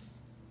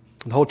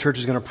 The whole church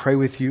is going to pray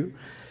with you.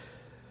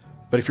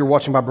 But if you're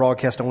watching by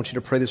broadcast, I want you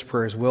to pray this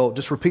prayer as well.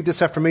 Just repeat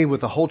this after me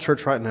with the whole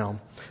church right now.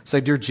 Say,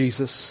 Dear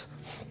Jesus,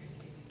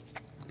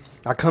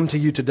 I come to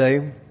you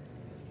today,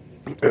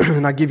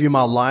 and I give you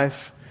my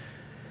life,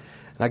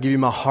 and I give you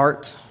my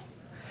heart,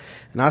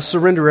 And I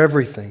surrender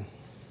everything.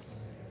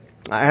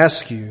 I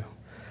ask you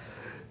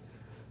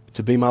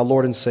to be my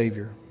Lord and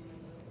Savior.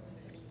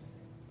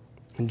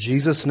 In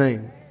Jesus'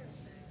 name,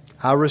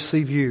 I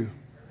receive you.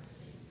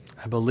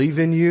 I believe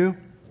in you.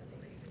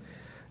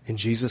 In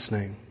Jesus'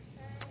 name.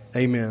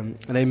 Amen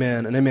and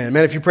amen and amen.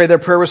 Man, if you prayed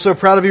that prayer, we're so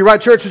proud of you. Right,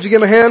 church? Would you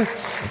give him a hand?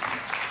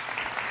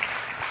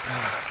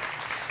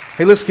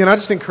 Hey, listen, can I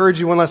just encourage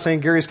you one last thing?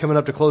 Gary's coming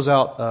up to close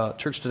out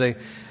church today.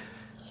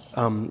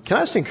 Can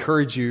I just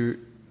encourage you,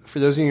 for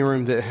those in your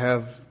room that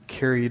have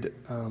carried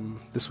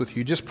this with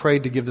you, just pray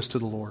to give this to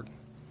the Lord.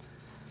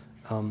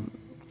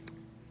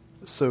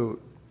 So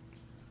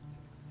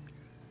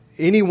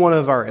any one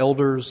of our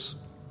elders,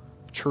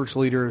 church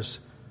leaders,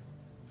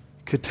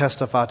 could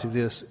testify to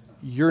this.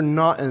 You're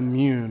not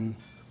immune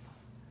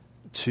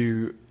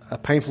to a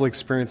painful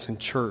experience in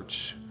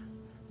church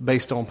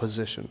based on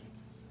position.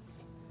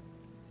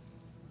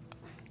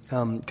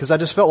 Because I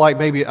just felt like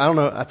maybe, I don't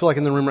know, I feel like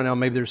in the room right now,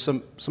 maybe there's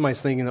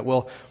somebody's thinking that,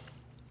 well,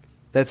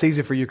 that's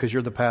easy for you because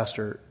you're the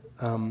pastor.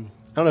 I don't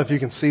know if you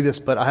can see this,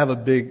 but I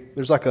have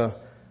there's like a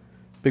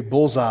big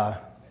bullseye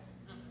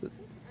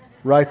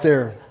right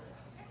there.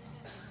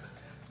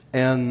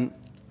 And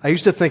I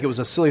used to think it was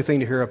a silly thing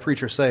to hear a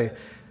preacher say.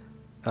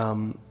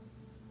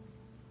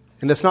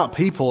 And it's not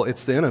people,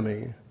 it's the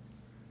enemy.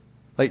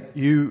 Like,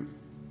 you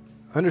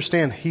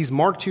understand, he's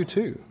marked you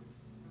too.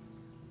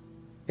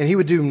 And he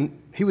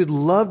would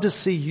love to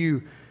see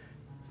you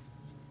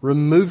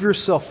remove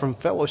yourself from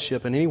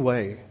fellowship in any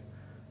way.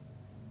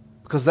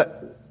 Because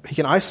he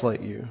can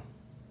isolate you.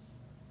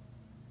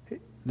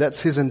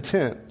 That's his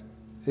intent,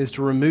 is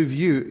to remove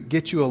you,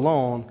 get you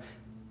alone,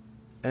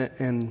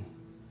 and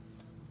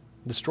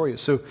destroy you.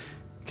 So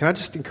can I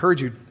just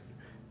encourage you,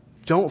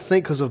 don't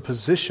think because of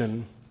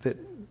position that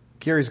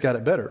Gary's got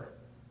it better.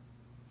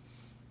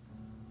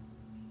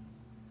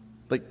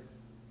 Like,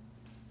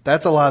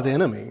 that's a lie of the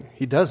enemy.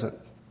 He doesn't.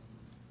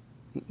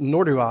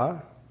 Nor do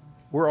I.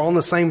 We're on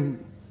the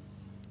same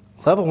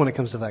level when it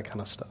comes to that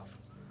kind of stuff.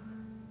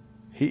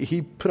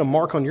 He put a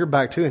mark on your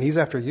back too, and he's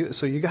after you.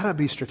 So you got to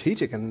be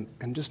strategic and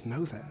just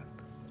know that,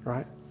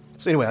 right?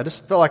 So anyway, I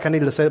just felt like I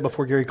needed to say it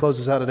before Gary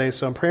closes out today.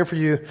 So I'm praying for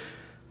you,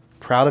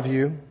 proud of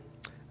you.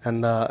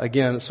 And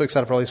again, so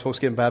excited for all these folks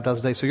getting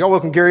baptized today. So y'all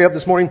welcome Gary up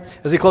this morning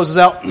as he closes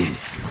out.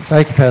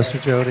 Thank you, Pastor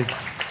Jody.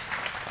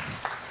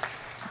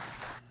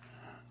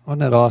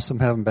 Wasn't that awesome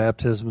having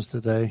baptisms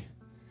today?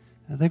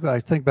 I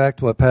think back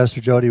to what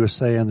Pastor Jody was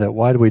saying, that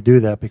why do we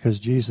do that? Because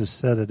Jesus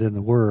said it in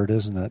the Word,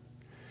 isn't it?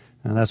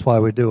 And that's why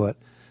we do it.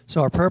 So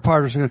our prayer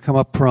partners are going to come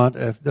up front.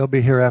 They'll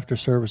be here after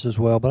service as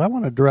well. But I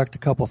want to direct a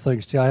couple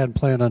things to you. I hadn't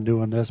planned on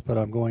doing this, but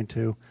I'm going to.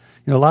 You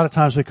know, a lot of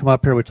times we come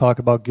up here, we talk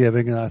about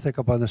giving, and I think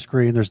up on the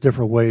screen there's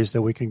different ways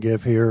that we can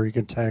give here. You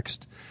can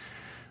text.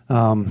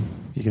 You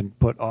can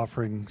put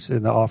offerings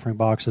in the offering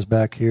boxes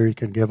back here. You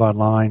can give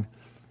online.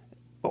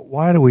 But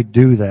why do we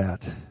do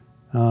that?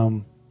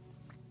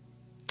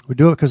 We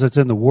do it because it's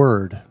in the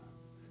Word.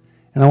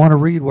 And I want to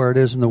read where it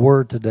is in the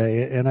Word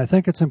today. And I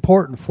think it's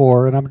important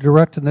and I'm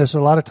directing this, a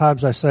lot of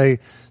times I say,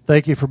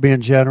 thank you for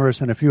being generous.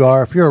 And if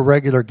you're a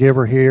regular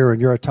giver here and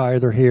you're a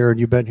tither here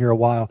and you've been here a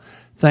while,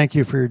 thank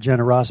you for your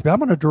generosity. I'm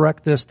going to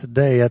direct this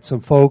today at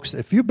some folks.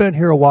 If you've been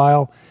here a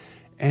while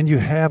and you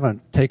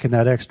haven't taken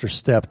that extra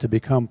step to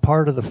become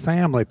part of the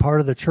family,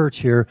 part of the church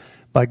here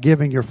by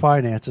giving your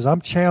finances,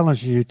 I'm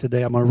challenging you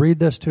today. I'm going to read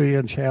this to you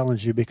and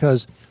challenge you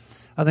because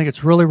I think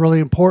it's really, really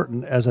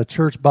important as a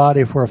church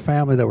body, if we're a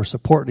family, that we're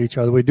supporting each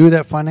other. We do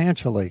that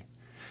financially.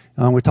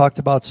 We talked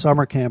about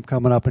summer camp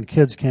coming up and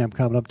kids camp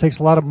coming up. It takes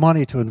a lot of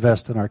money to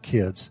invest in our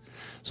kids.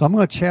 So I'm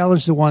going to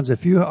challenge the ones,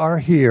 if you are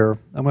here,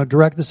 I'm going to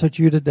direct this at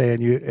you today,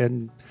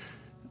 and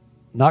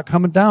not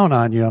coming down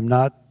on you. I'm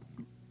not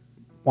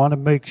want to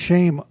make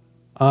shame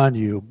on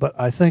you, but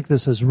I think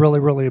this is really,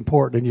 really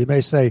important. And you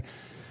may say,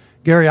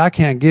 Gary, I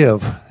can't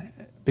give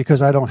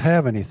because I don't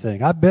have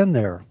anything. I've been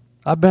there.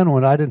 I've been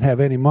when I didn't have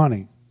any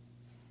money.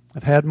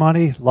 I've had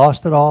money,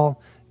 lost it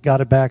all, got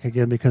it back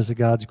again because of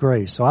God's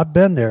grace. So I've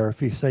been there.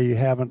 If you say you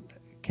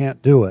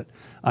can't do it,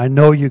 I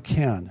know you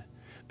can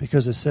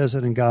because it says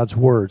it in God's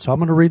Word. So I'm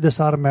going to read this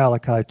out of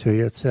Malachi to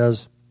you. It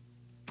says,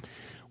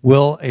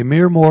 will a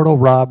mere mortal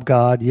rob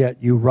God,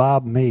 yet you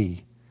rob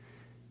me?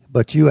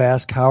 But you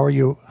ask, how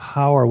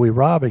are we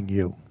robbing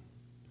you?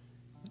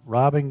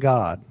 Robbing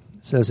God.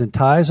 It says, in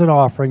tithes and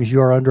offerings you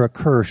are under a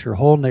curse, your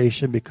whole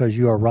nation, because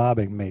you are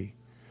robbing me.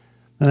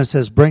 Then it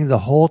says, bring the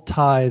whole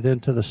tithe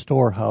into the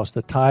storehouse.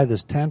 The tithe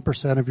is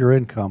 10% of your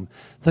income.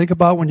 Think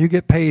about when you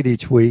get paid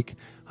each week,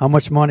 how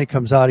much money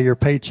comes out of your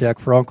paycheck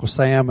for Uncle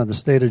Sam and the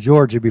state of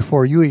Georgia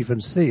before you even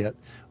see it.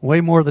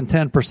 Way more than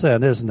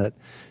 10%, isn't it?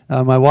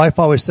 My wife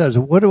always says,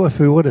 what if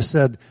we would have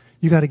said,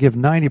 you got to give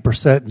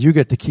 90% and you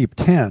get to keep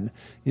 10?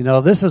 You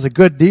know, this is a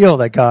good deal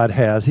that God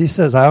has. He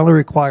says, I only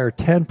require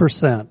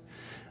 10%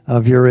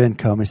 of your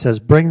income. He says,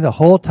 bring the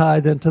whole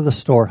tithe into the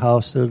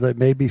storehouse so that there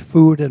may be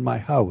food in my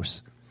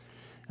house.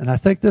 And I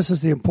think this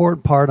is the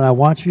important part, and I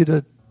want you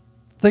to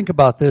think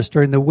about this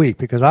during the week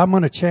because I'm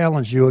going to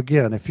challenge you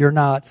again. If you're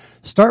not,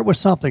 start with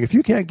something. If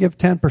you can't give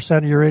 10%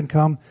 of your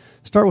income,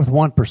 Start with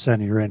 1%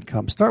 of your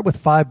income. Start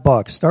with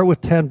 $5. Start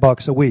with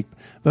 $10 a week.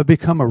 But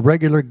become a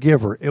regular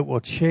giver. It will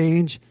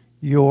change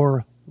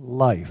your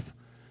life.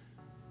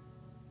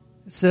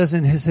 It says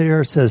in his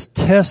ear, it says,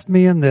 test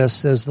me in this,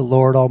 says the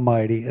Lord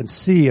Almighty, and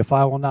see if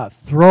I will not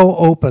throw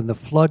open the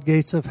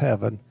floodgates of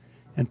heaven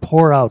and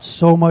pour out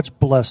so much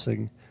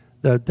blessing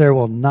that there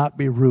will not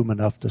be room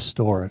enough to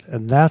store it.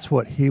 And that's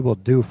what he will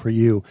do for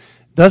you.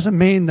 Doesn't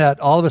mean that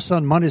all of a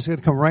sudden money's going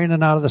to come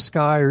raining out of the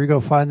sky or you're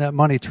going to find that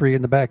money tree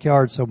in the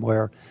backyard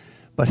somewhere.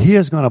 But he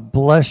is going to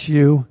bless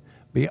you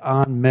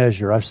beyond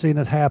measure. I've seen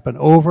it happen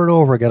over and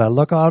over again. I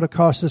look out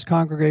across this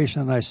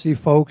congregation and I see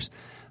folks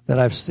that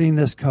I've seen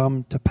this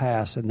come to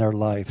pass in their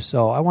life.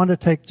 So I want to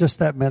take just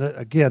that minute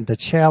again to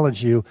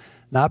challenge you,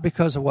 not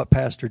because of what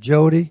Pastor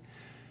Jody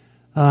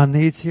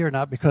needs here,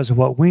 not because of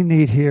what we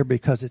need here,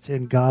 because it's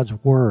in God's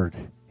Word.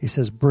 He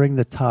says, bring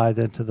the tithe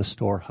into the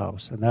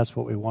storehouse. And that's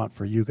what we want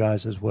for you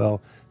guys as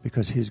well,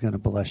 because he's going to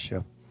bless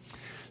you.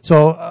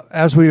 So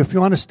if you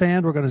want to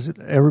stand, we're going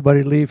to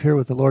everybody leave here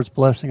with the Lord's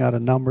blessing out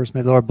of Numbers.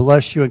 May the Lord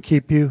bless you and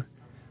keep you.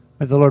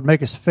 May the Lord make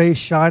his face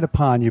shine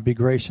upon you, be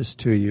gracious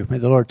to you. May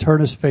the Lord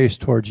turn his face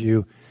towards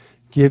you,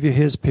 give you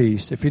his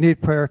peace. If you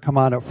need prayer, come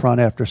on up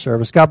front after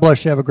service. God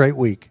bless you. Have a great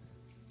week.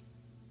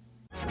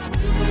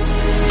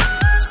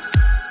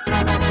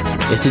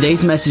 If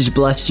today's message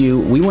blessed you,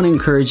 we want to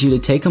encourage you to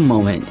take a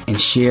moment and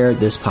share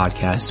this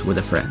podcast with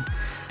a friend.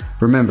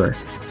 Remember,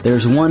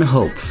 there's one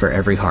hope for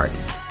every heart,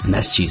 and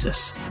that's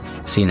Jesus.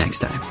 See you next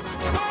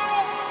time.